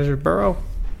the advantage of Burrow?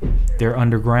 They're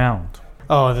underground.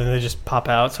 Oh, then they just pop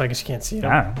out, so I guess you can't see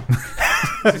them.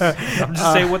 I'm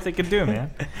just saying what they can do,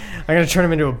 man. I'm going to turn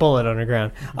him into a bullet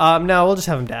underground. No, we'll just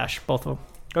have him dash, both of them.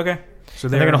 Okay. So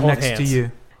they're they're gonna hold next to hands.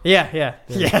 you. Yeah. They're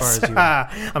as Yes. far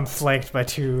as you I'm flanked by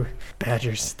 2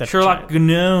 badgers. That are Sherlock giant.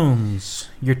 Gnomes,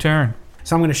 your turn.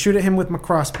 So I'm going to shoot at him with my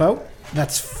crossbow.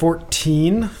 That's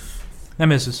 14. That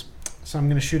misses. So I'm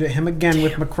going to shoot at him again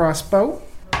with my crossbow.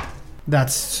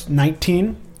 That's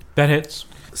 19. That hits.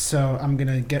 So I'm going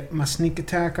to get my sneak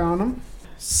attack on him.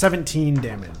 17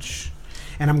 damage.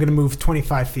 And I'm going to move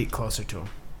 25 feet closer to him.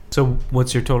 So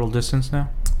what's your total distance now?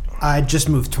 I just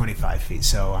moved 25 feet,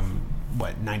 so I'm,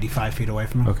 95 feet away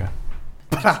from him? Okay.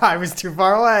 I was too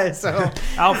far away, so.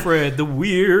 Alfred, the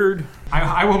weird.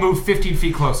 I will move 15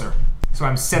 feet closer, so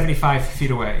I'm 75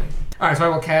 feet away. All right, so I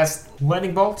will cast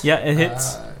Lightning Bolt. Yeah, it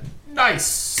hits.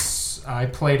 Nice. I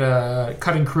played a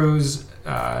Cutting Cruise.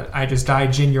 I just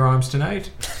died, Jin, your arms tonight.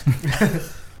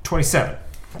 27.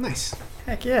 Nice.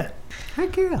 Heck yeah.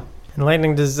 Heck yeah. And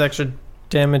lightning does extra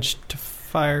damage to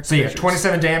fire. So yeah, creatures.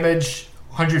 27 damage,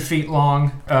 100 feet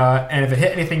long, and if it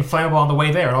hit anything flammable on the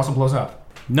way there, it also blows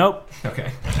up. Nope.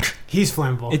 Okay. He's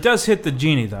flammable. It does hit the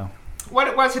genie, though, Why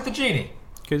does it hit the genie?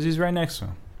 because he's right next to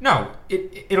him. No,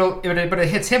 but it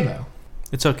hits him though.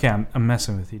 It's okay. I'm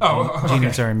messing with you. Oh, okay.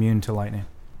 Genies are immune to lightning.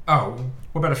 Oh,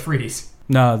 what about efreetis?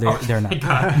 No, they're not.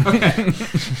 God. Okay.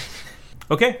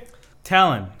 Okay.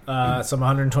 Talon. So I'm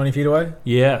 120 feet away.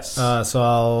 Yes. So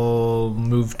I'll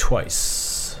move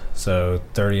twice. So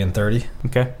 30 and 30.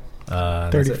 Okay.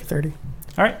 30 for 30.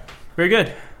 All right. Very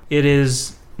good. It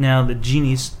is now the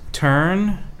genie's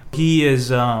turn. He is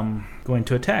going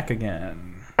to attack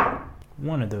again.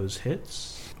 One of those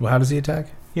hits. Well, how does he attack?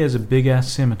 He has a big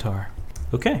ass scimitar.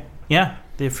 Okay. Yeah.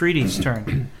 The Efreeti's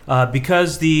turn.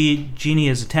 Because the genie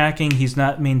is attacking, he's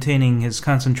not maintaining his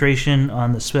concentration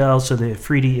on the spell, so the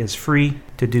Efreeti is free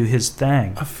to do his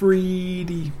thing.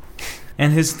 Efreeti.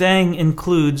 And his thing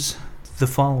includes the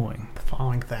following. The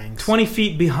following things. 20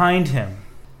 feet behind him,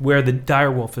 where the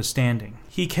direwolf is standing,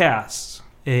 he casts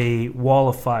a wall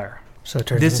of fire. So it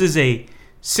turns This into- is a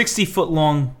 60-foot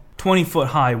long, 20-foot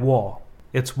high wall.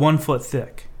 It's 1 foot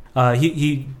thick.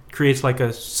 He creates like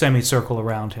a semicircle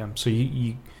around him. So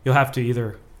you'll have to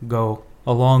either go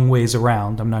a long ways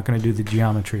around. I'm not going to do the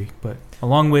geometry, but a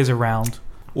long ways around,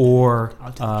 or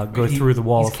go through the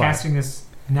wall He's of fire. casting this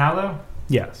now though.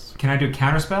 Yes. Can I do a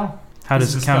counterspell? How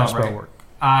This does is the a counter spell, spell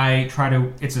right?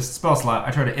 work? It's a spell slot.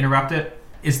 I try to interrupt it.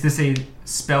 Is this a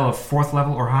spell of 4th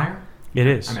level or higher? It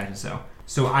is. I imagine so.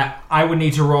 So I would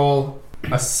need to roll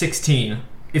a 16.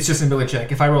 It's just an ability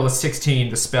check. If I roll a 16,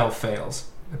 the spell fails.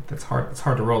 That's hard. It's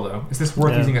hard to roll though. Is this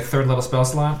worth Yeah. using a 3rd level spell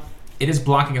slot? It is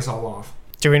blocking us all off.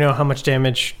 Do we know how much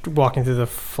damage walking through the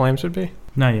flames would be?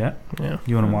 Not yet. Yeah.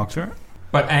 You want to walk through it?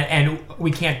 But and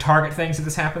we can't target things if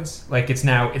this happens. Like it's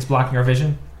blocking our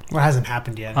vision. Well, it hasn't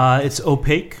happened yet. It's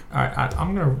opaque. All right,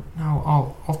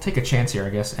 I'll take a chance here, I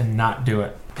guess, and not do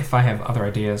it if I have other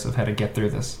ideas of how to get through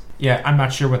this. Yeah, I'm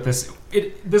not sure what this.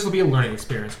 This will be a learning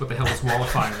experience. What the hell this wall of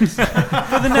fire is?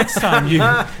 For the next time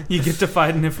you get to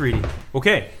fight an Efreeti.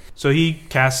 Okay, so he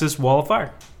casts this wall of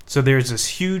fire. So there's this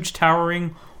huge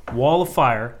towering wall of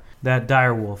fire. That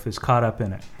direwolf is caught up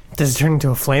in it. Does it turn into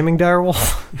a flaming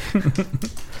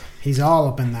direwolf? He's all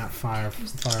up in that firewall.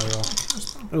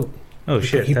 Oh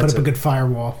shit! He put up a good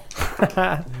firewall.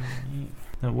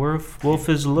 The wolf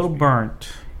is a little burnt,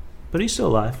 but he's still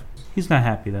alive. He's not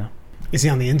happy though. Is he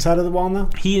on the inside of the wall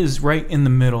now? He is right in the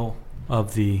middle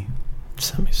of the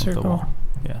Semicircle. wall.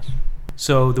 Yes.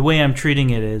 So the way I'm treating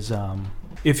it is,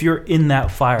 if you're in that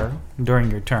fire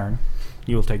during your turn,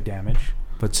 you will take damage.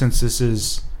 But since this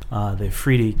is the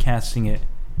efreeti casting it,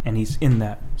 and he's in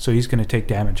that, so he's going to take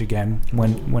damage again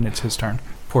when it's his turn.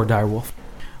 Poor direwolf.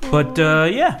 But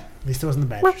yeah. At least it wasn't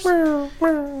the badgers.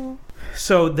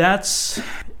 So that's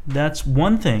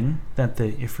one thing that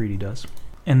the efreeti does,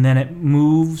 and then it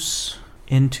moves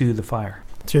into the fire.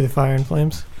 Through the fire and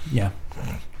flames? Yeah.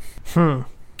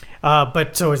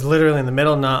 But so it's literally in the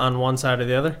middle, not on one side or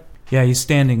the other? Yeah, he's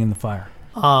standing in the fire.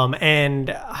 And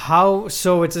how,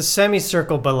 so it's a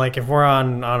semicircle, but like if we're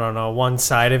on, I don't know, one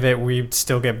side of it, we'd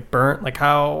still get burnt? Like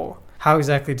how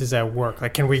exactly does that work?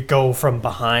 Like can we go from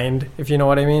behind, if you know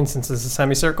what I mean, since it's a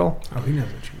semicircle? Oh, he knows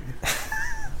what you mean.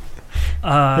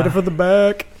 Hit it from the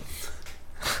back.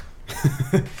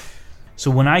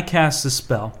 So when I cast the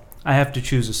spell, I have to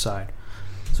choose a side.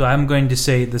 So I'm going to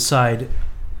say the side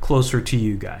closer to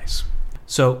you guys.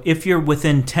 So if you're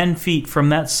within 10 feet from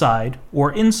that side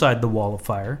or inside the wall of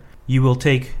fire, you will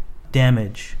take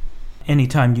damage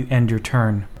anytime you end your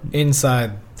turn.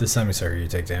 Inside the semicircle, you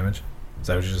take damage. Is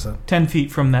that what you just said? 10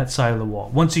 feet from that side of the wall.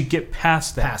 Once you get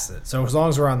past that. Past it. So as long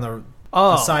as we're on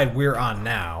the side we're on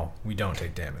now, we don't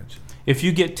take damage. If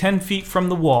you get 10 feet from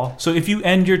the wall, so if you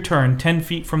end your turn 10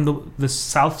 feet from the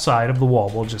south side of the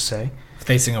wall, we'll just say.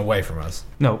 Facing away from us.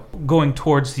 No, going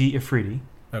towards the efreeti.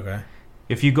 Okay.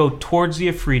 If you go towards the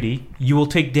efreeti, you will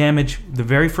take damage the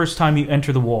very first time you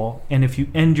enter the wall, and if you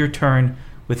end your turn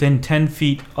within 10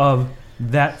 feet of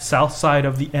that south side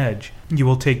of the edge, you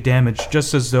will take damage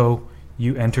just as though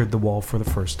you entered the wall for the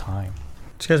first time.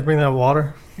 Did you guys bring that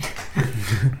water?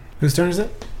 Whose turn is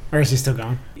it? Or is he still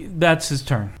going? That's his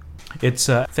turn. It's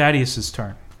Thaddeus's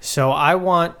turn. So I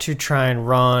want to try and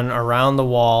run around the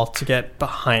wall to get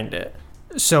behind it.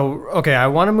 So, okay, I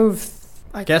want to move,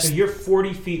 I guess... So you're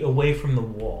 40 feet away from the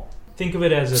wall. Think of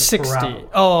it as a 60. corral.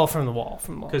 Oh, from the wall.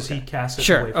 Because okay. he casts it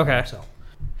Sure, away from okay. himself.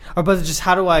 Oh, but just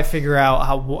how do I figure out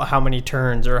how many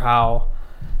turns or how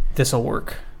this will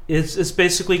work? It's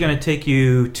basically going to take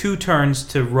you 2 turns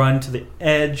to run to the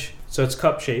edge. So it's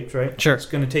cup-shaped, right? Sure. It's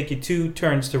going to take you 2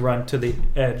 turns to run to the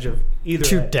edge of either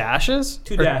 2 edge. dashes?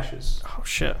 2 dashes. Oh,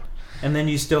 shit. And then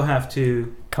you still have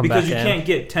to... Come because back you in. can't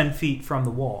get 10 feet from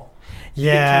the wall. You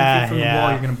Yeah, get 10 feet from the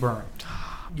wall, you're going to burn.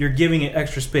 You're giving it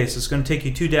extra space. It's going to take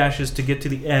you 2 dashes to get to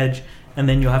the edge, and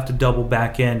then you'll have to double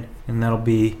back in, and that'll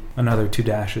be another 2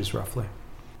 dashes, roughly.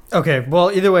 Okay,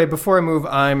 well, either way, before I move,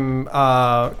 I'm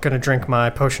going to drink my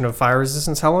potion of fire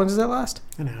resistance. How long does that last?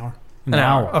 An hour. An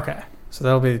hour. Okay, so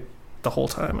that'll be the whole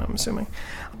time, I'm assuming.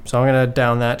 So I'm going to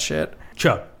down that shit.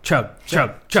 Chug, chug,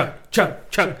 chug, chug, chug,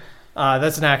 chug.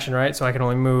 That's an action, right? So I can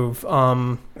only move.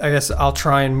 I guess I'll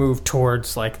try and move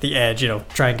towards like the edge,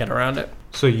 try and get around it.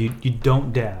 So you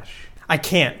don't dash. I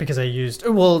can't because I used...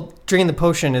 Well, drinking the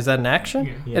potion, is that an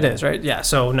action? Yeah. It is, right? Yeah,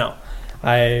 so no.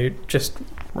 I just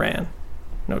ran.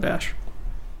 No dash.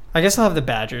 I guess I'll have the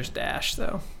badgers dash,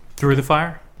 though. Through the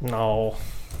fire? No.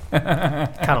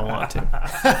 Kind of want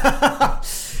to.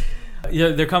 Yeah,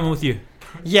 they're coming with you.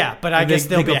 Yeah, but I guess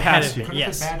they'll they be go ahead past of you. me. Couldn't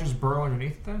Yes. the badgers burrow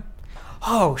underneath that?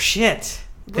 Oh, shit.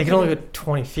 They can only go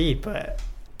 20 feet, but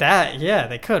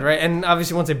they could, right? And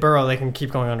obviously once they burrow, they can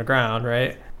keep going underground,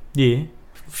 right? Yeah.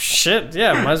 Shit,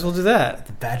 yeah, might as well do that.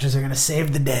 The badgers are going to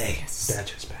save the day.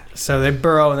 Badgers. So they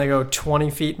burrow and they go 20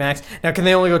 feet max. Now, can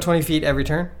they only go 20 feet every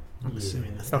turn? I'm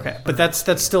assuming that's Okay, but that's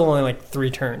still only like 3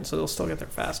 turns, so they'll still get there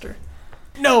faster.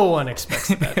 No one expects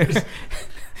the badgers.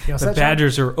 The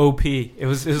badgers are OP. It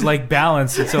was like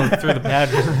balance until through the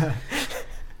badgers.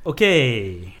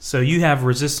 Okay, so you have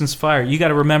resistance fire. You got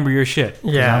to remember your shit.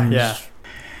 Yeah.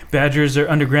 Badgers are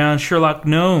underground Sherlock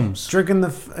gnomes. Drinking the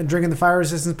fire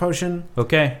resistance potion,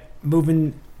 Okay.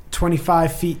 moving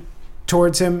 25 feet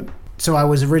towards him. So I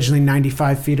was originally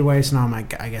 95 feet away, so now I'm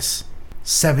like, I guess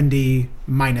 70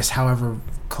 minus however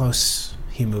close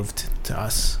he moved to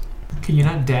us. Can you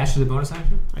not dash as a bonus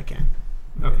action? I can.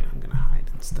 Okay. I'm going to hide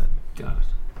instead. Got it.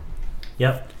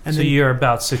 Yep. And so then- you're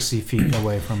about 60 feet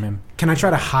away from him. Can I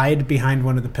try to hide behind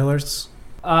one of the pillars?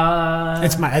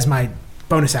 It's my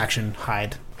bonus action,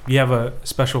 hide. You have a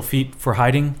special feat for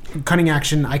hiding? Cunning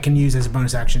action I can use as a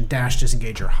bonus action, dash,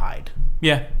 disengage, or hide.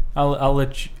 Yeah. I'll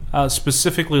let you... I'll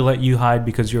specifically let you hide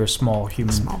because you're a small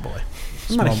human. Small boy.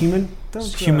 I'm not a human.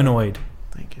 Humanoid.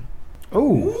 Thank you.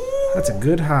 Oh, that's a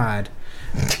good hide.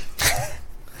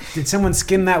 Did someone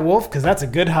skin that wolf? Because that's a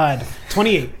good hide.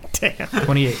 28. Damn.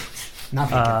 28. Not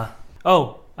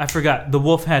bacon. I forgot. The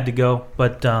wolf had to go,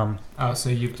 but Oh, so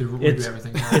you have to redo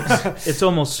everything. it's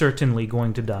almost certainly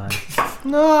going to die.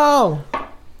 No.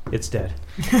 It's dead.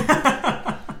 So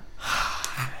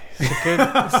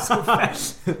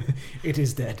fast. It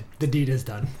is dead. The deed is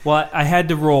done. Well, I had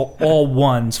to roll all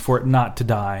ones for it not to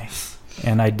die,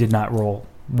 and I did not roll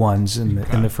ones in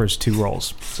the first 2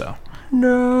 rolls. So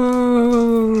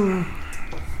No.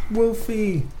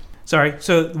 Wolfie. sorry.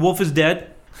 So the wolf is dead.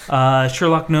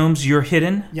 Sherlock Gnomes, you're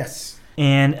hidden, Yes.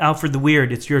 and Alfred the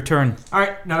Weird, it's your turn. All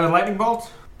right, now the lightning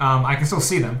bolt. I can still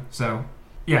see them, so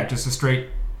yeah, just a straight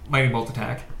lightning bolt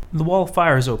attack. The wall of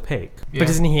fire is opaque. Yeah. But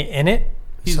isn't he in it?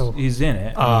 He's in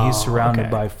it. And he's surrounded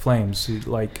okay. by flames.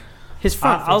 His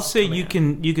front. I'll face say is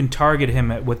you can target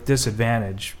him with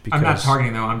disadvantage. Because, I'm not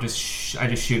targeting though. I just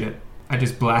shoot it. I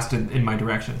just blast it in my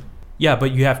direction. Yeah,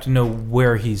 but you have to know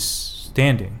where he's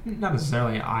standing. Not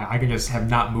necessarily. I can just have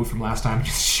not moved from last time and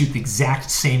just shoot the exact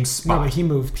same spot. No, but he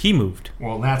moved. He moved.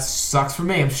 Well, that sucks for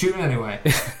me. I'm shooting anyway.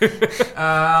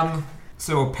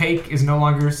 So opaque is no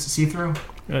longer see-through?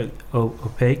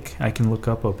 Opaque. I can look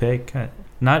up opaque.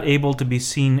 Not able to be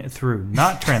seen through.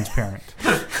 Not transparent.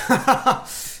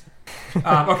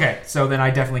 Okay, so then I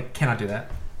definitely cannot do that.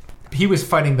 He was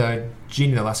fighting the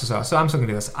genie the last I saw, so I'm still going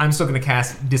to do this. I'm still going to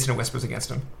cast Dissonant Whispers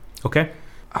against him. Okay.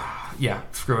 Yeah,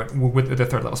 screw it. With the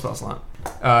 3rd level spell slot.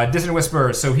 Dissonant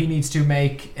Whispers, so he needs to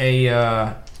make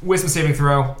a Wisdom saving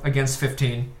throw against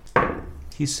 15.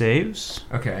 He saves.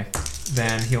 Okay,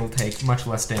 then he'll take much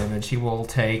less damage. He will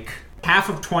take half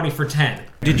of 20 for 10.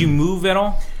 Did you move at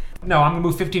all? No, I'm going to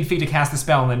move 15 feet to cast the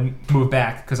spell and then move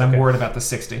back because I'm worried about the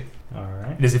 60. All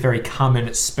right. It is a very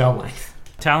common spell length.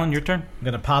 Talon, your turn. I'm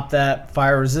going to pop that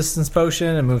fire resistance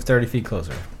potion and move 30 feet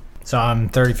closer. So I'm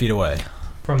 30 feet away.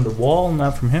 From the wall,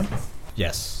 not from him?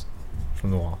 Yes.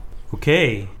 From the wall.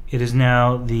 Okay. It is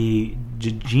now the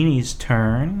genie's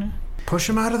turn. Push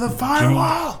him out of the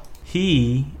firewall.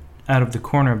 He, out of the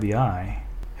corner of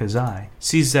his eye,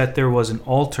 sees that there was an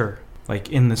altar, like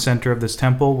in the center of this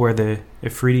temple where the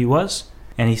efreeti was,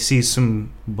 and he sees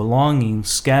some belongings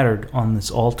scattered on this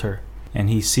altar, and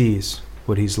he sees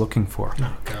what he's looking for.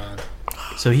 Oh, God.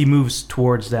 So he moves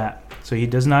towards that. So he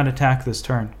does not attack this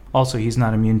turn. Also, he's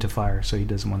not immune to fire, so he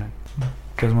doesn't want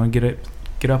to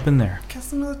get up in there.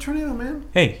 Cast another tornado, man.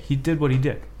 Hey, he did what he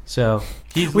did. So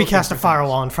we cast a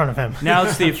firewall in front of him. Now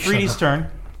it's the Efreeti's turn.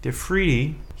 The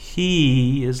Efreeti,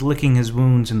 he is licking his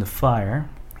wounds in the fire.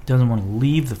 Doesn't want to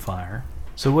leave the fire.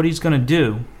 So what he's gonna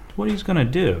do? What's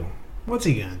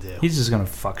he gonna do? He's just gonna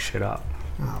fuck shit up.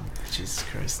 Oh, Jesus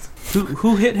Christ.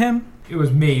 Who hit him? It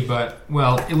was me, but,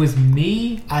 well, it was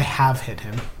me, I have hit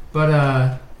him. but,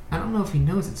 I don't know if he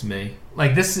knows it's me.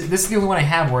 Like, this is the only one I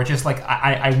have where it's just, like,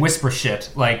 I whisper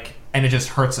shit, like, and it just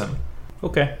hurts him.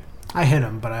 Okay. I hit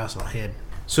him, but I also hid.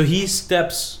 So he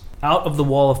steps out of the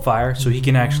wall of fire so he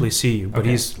can actually see you, but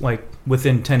Okay. he's like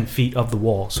within 10 feet of the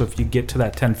wall. So if you get to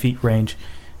that 10 feet range,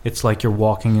 it's like you're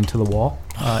walking into the wall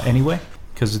anyway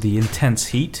because of the intense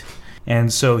heat.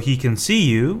 And so he can see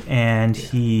you, and So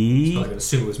he... I would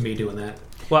assume it was me doing that.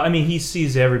 Well, I mean, he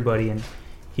sees everybody, and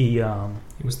he...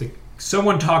 It was the...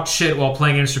 Someone talked shit while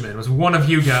playing an instrument. It was one of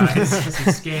you guys.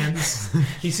 He scans.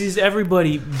 He sees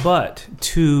everybody but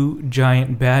 2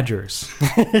 giant badgers.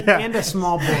 And a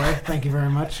small boy. Thank you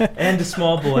very much. And a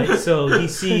small boy. So he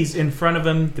sees in front of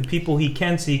him the people he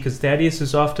can see, because Thaddeus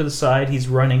is off to the side. He's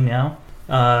running now.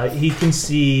 He can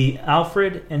see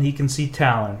Alfred, and he can see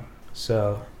Talon.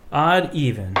 So, odd,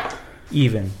 even.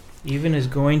 Even is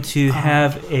going to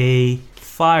have a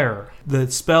fire.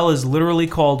 The spell is literally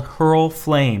called Hurl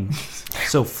Flame.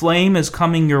 So flame is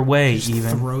coming your way, Just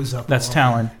even. throws up. That's all.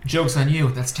 Talon. Joke's on you.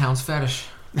 That's Town's fetish.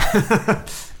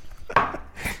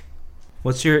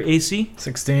 What's your AC?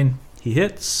 16. He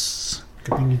hits.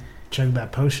 Good thing you chugged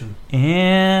that potion.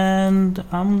 And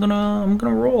I'm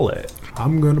gonna roll it.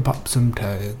 I'm gonna pop some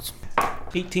tags.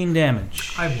 18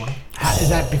 damage. I won. Is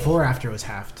that before or after it was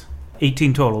halved?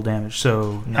 18 total damage,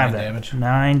 so 9 have that. damage.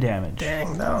 9 damage.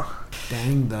 Dang, no.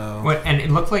 Dang, though. What? And it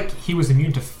looked like he was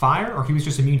immune to fire, or he was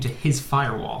just immune to his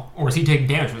firewall? Or was he taking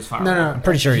damage from his firewall? No. I'm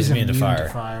pretty sure he's immune to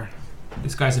fire.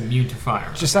 This guy's immune to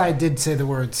fire. Josiah did say the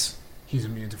words, he's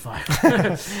immune to fire.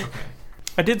 Okay.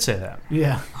 I did say that.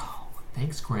 Yeah.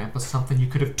 Thanks, Grandpa. Something you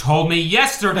could have told me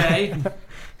yesterday.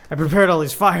 I prepared all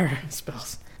these fire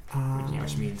spells. Yeah,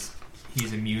 which means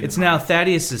he's immune. It's to now fire.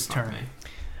 Thaddeus' turn.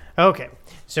 Okay,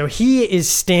 so he is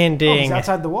Oh, standing. he's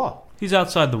outside the wall. He's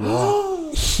outside the wall.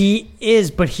 He is,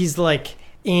 but he's like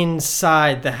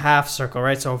inside the half circle,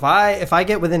 right? So if I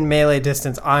get within melee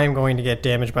distance, I'm going to get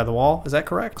damaged by the wall. Is that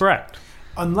correct? Correct.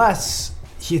 Unless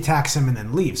he attacks him and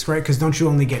then leaves, right? Because don't you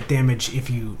only get damage if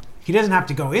you... He doesn't have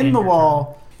to go in the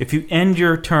wall. If you end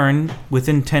your turn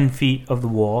within 10 feet of the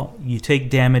wall, you take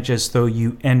damage as though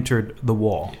you entered the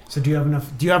wall. So do you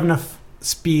have enough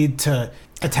speed to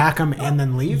attack him and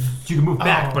then leave? You can move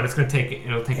back, but it'll take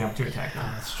an opportunity attack.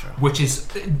 That's true. Which is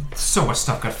so much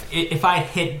stuff. If I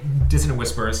hit Dissonant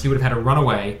Whispers, he would have had to run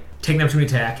away, take an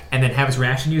opportunity attack, and then have his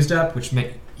reaction used up, which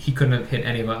meant he couldn't have hit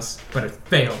any of us. But it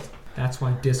failed. That's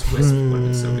why Dis-Wisp would have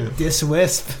been so good.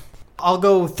 Dis-Wisp. I'll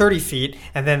go 30 feet,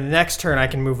 and then the next turn I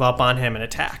can move up on him and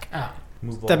attack.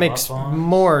 That makes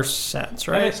more sense,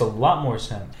 right? That makes a lot more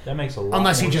sense.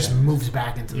 Unless he just moves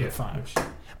back into the fire.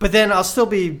 But then I'll still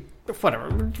be... Whatever.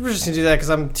 We're just going to do that because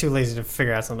I'm too lazy to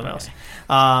figure out something else.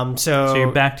 So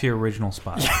you're back to your original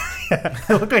spot. I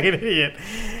look like an idiot.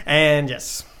 And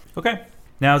yes. Okay.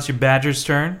 Now it's your badger's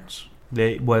turns.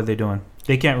 What are they doing?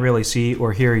 They can't really see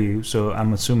or hear you, so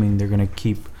I'm assuming they're going to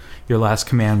keep... Your last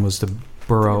command was to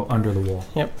burrow under the wall.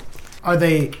 Yep. Are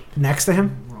they next to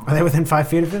him? Are they within 5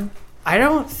 feet of him? I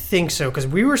don't think so, because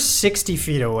we were 60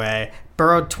 feet away,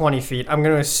 burrowed 20 feet. I'm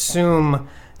going to assume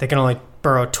they can only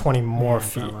burrow 20 more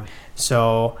feet. Probably.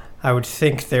 So I would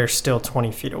think they're still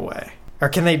 20 feet away. Or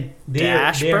can they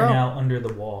dash, They're bro? now under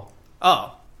the wall.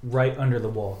 Oh. Right under the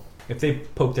wall. If they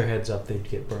poke their heads up, they'd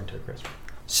get burnt to a crisp.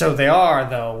 So they are,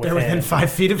 though, They're within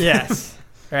 5 feet of him? Yes.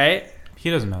 Right? He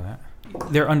doesn't know that.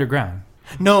 They're underground.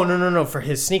 No, for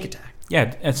his sneak attack.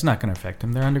 Yeah, it's not going to affect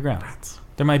him. They're underground.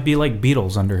 There might be like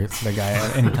beetles under the guy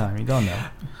at any time. You don't know.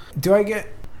 Do I get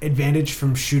advantage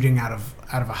from shooting out of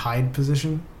a hide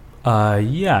position?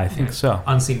 Yeah, I think so.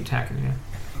 Unseen attacker, yeah.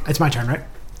 It's my turn, right?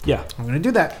 Yeah. I'm going to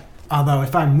do that. Although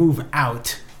if I move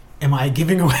out, am I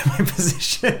giving away my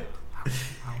position?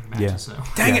 I would imagine so.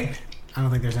 Dang it! I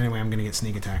don't think there's any way I'm going to get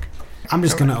sneak attack. I'm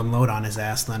just going to unload on his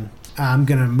ass then. I'm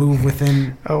going to move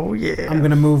within... Oh, yeah. I'm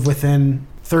going to move within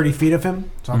 30 feet of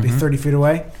him. So I'll be 30 feet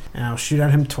away. And I'll shoot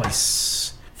at him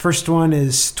twice. First one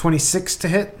is 26 to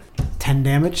hit. 10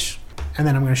 damage. And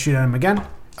then I'm going to shoot at him again.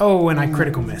 Oh, and I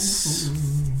critical miss.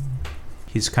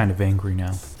 He's kind of angry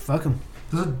now. Fuck him.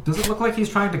 Does it look like he's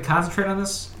trying to concentrate on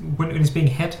this when he's being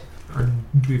hit? Or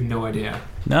do we have no idea?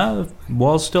 No, the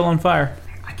wall's still on fire.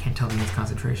 I can't tell if he needs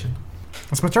concentration.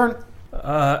 That's my turn.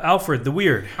 Alfred, the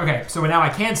weird. Okay, so now I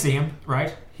can see him,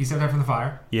 right? He's stepped out from the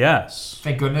fire. Yes.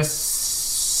 Thank goodness.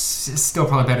 It's still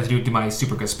probably better to do my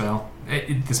super good spell.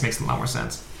 This makes a lot more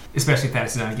sense. Especially if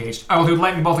Thaddeus is not engaged. I will do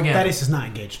Lightning Bolt again. Thaddeus is not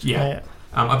engaged. Yeah.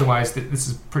 Otherwise, this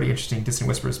is pretty interesting. Distant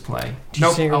Whispers play. Do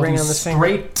you see a ring on this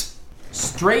thing?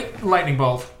 Straight Lightning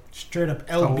Bolt. Straight up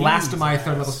The LB. last of my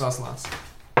third level spell slots.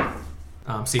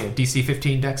 So yeah, DC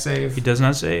 15 deck save. He does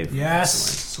not save. Yes.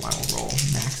 So I will roll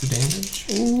max damage.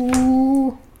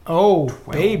 Ooh. Oh,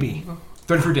 baby.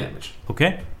 33 damage.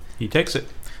 Okay. He takes it.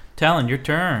 Talon, your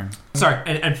turn. Sorry,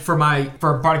 and for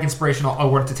Bardic Inspiration, I'll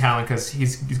award it to Talon because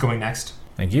he's going next.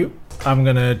 Thank you. I'm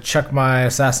going to chuck my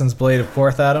Assassin's Blade of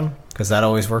Korth at him, because that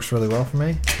always works really well for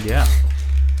me. Yeah.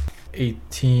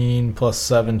 18 plus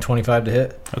 7, 25 to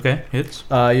hit. Okay, hits.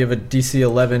 You have a DC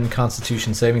 11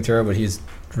 Constitution saving throw, but he's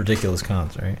ridiculous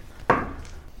cons, right?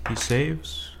 He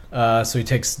saves. So he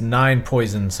takes 9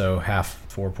 poison, so half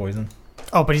 4 poison.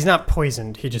 Oh, but he's not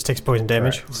poisoned. He just takes poison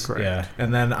damage. Correct. Yeah,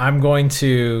 and then I'm going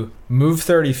to move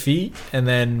 30 feet and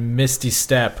then Misty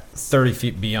Step 30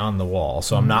 feet beyond the wall.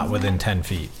 So I'm not within 10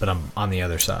 feet, but I'm on the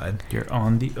other side. You're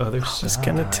on the other side. I was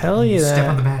going to tell you that. Step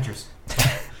on the badgers.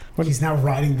 He's now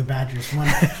riding the badgers.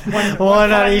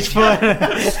 One on each foot.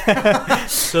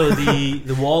 So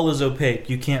the wall is opaque.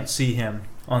 You can't see him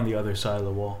on the other side of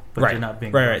the wall. But you're not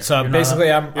being right. So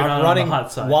basically, I'm running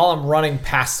hot side. while I'm running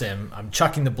past him. I'm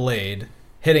chucking the blade,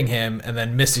 hitting him, and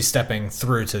then Misty stepping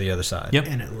through to the other side. Yep.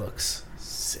 And it looks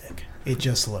sick. It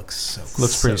just looks so cool.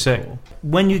 Looks pretty sick. Cool.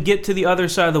 When you get to the other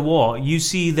side of the wall, you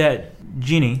see that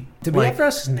genie. Did we ever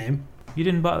ask his name? You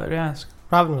didn't bother to ask.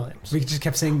 Robin Williams. We just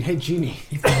kept saying, "Hey, Genie."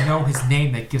 If we know his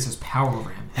name, that gives us power over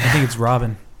him. I think it's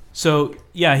Robin. So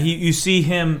yeah, you see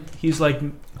him. He's like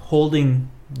holding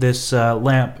this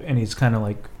lamp, and he's kind of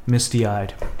like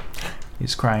misty-eyed.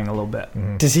 He's crying a little bit.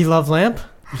 Mm-hmm. Does he love lamp?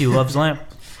 He loves lamp.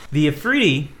 The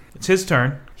efreeti, it's his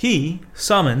turn. He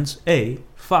summons a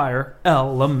fire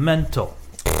elemental.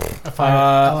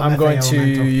 I'm going to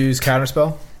use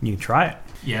Counterspell. You try it.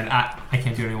 Yeah, I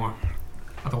can't do it anymore.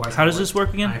 Otherwise, How does this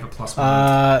work again? I have a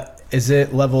 +1. Is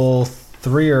it level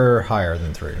 3 or higher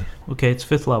than 3? Okay, it's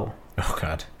 5th level. Oh,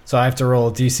 God. So I have to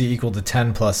roll DC equal to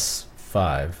 10 plus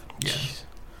 5. Yeah.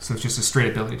 So it's just a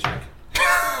straight ability check.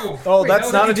 Oh, Wait,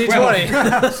 that's that not a was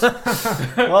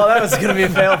D20. Well, that was going to be a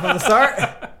fail from the start.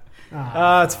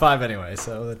 It's 5 anyway,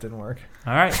 so that didn't work.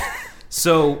 All right.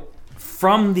 So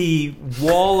from the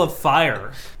wall of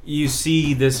fire, you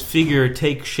see this figure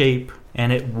take shape,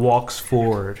 and it walks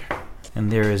forward.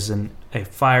 And there is a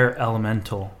fire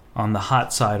elemental on the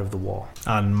hot side of the wall.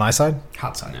 On my side?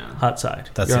 Hot side. Hot side.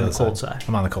 That's You're the on other the cold side.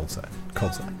 I'm on the cold side.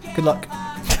 Cold side. Good luck.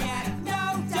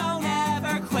 No, don't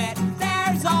ever quit.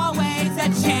 There's always a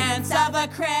chance of a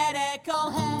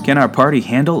critical hit. Can our party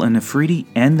handle an efreeti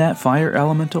and that fire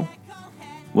elemental?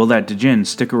 Will that Djinn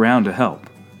stick around to help?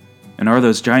 And are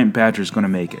those giant badgers going to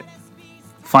make it?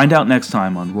 Find out next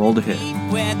time on Roll to Hit.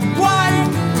 With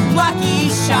one lucky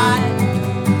shot,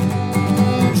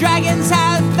 dragons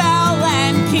have fell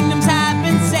and kingdoms have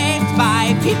been saved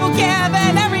by people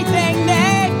giving everything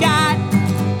they got,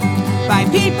 by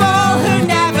people who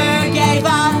never gave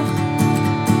up,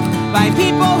 by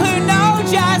people who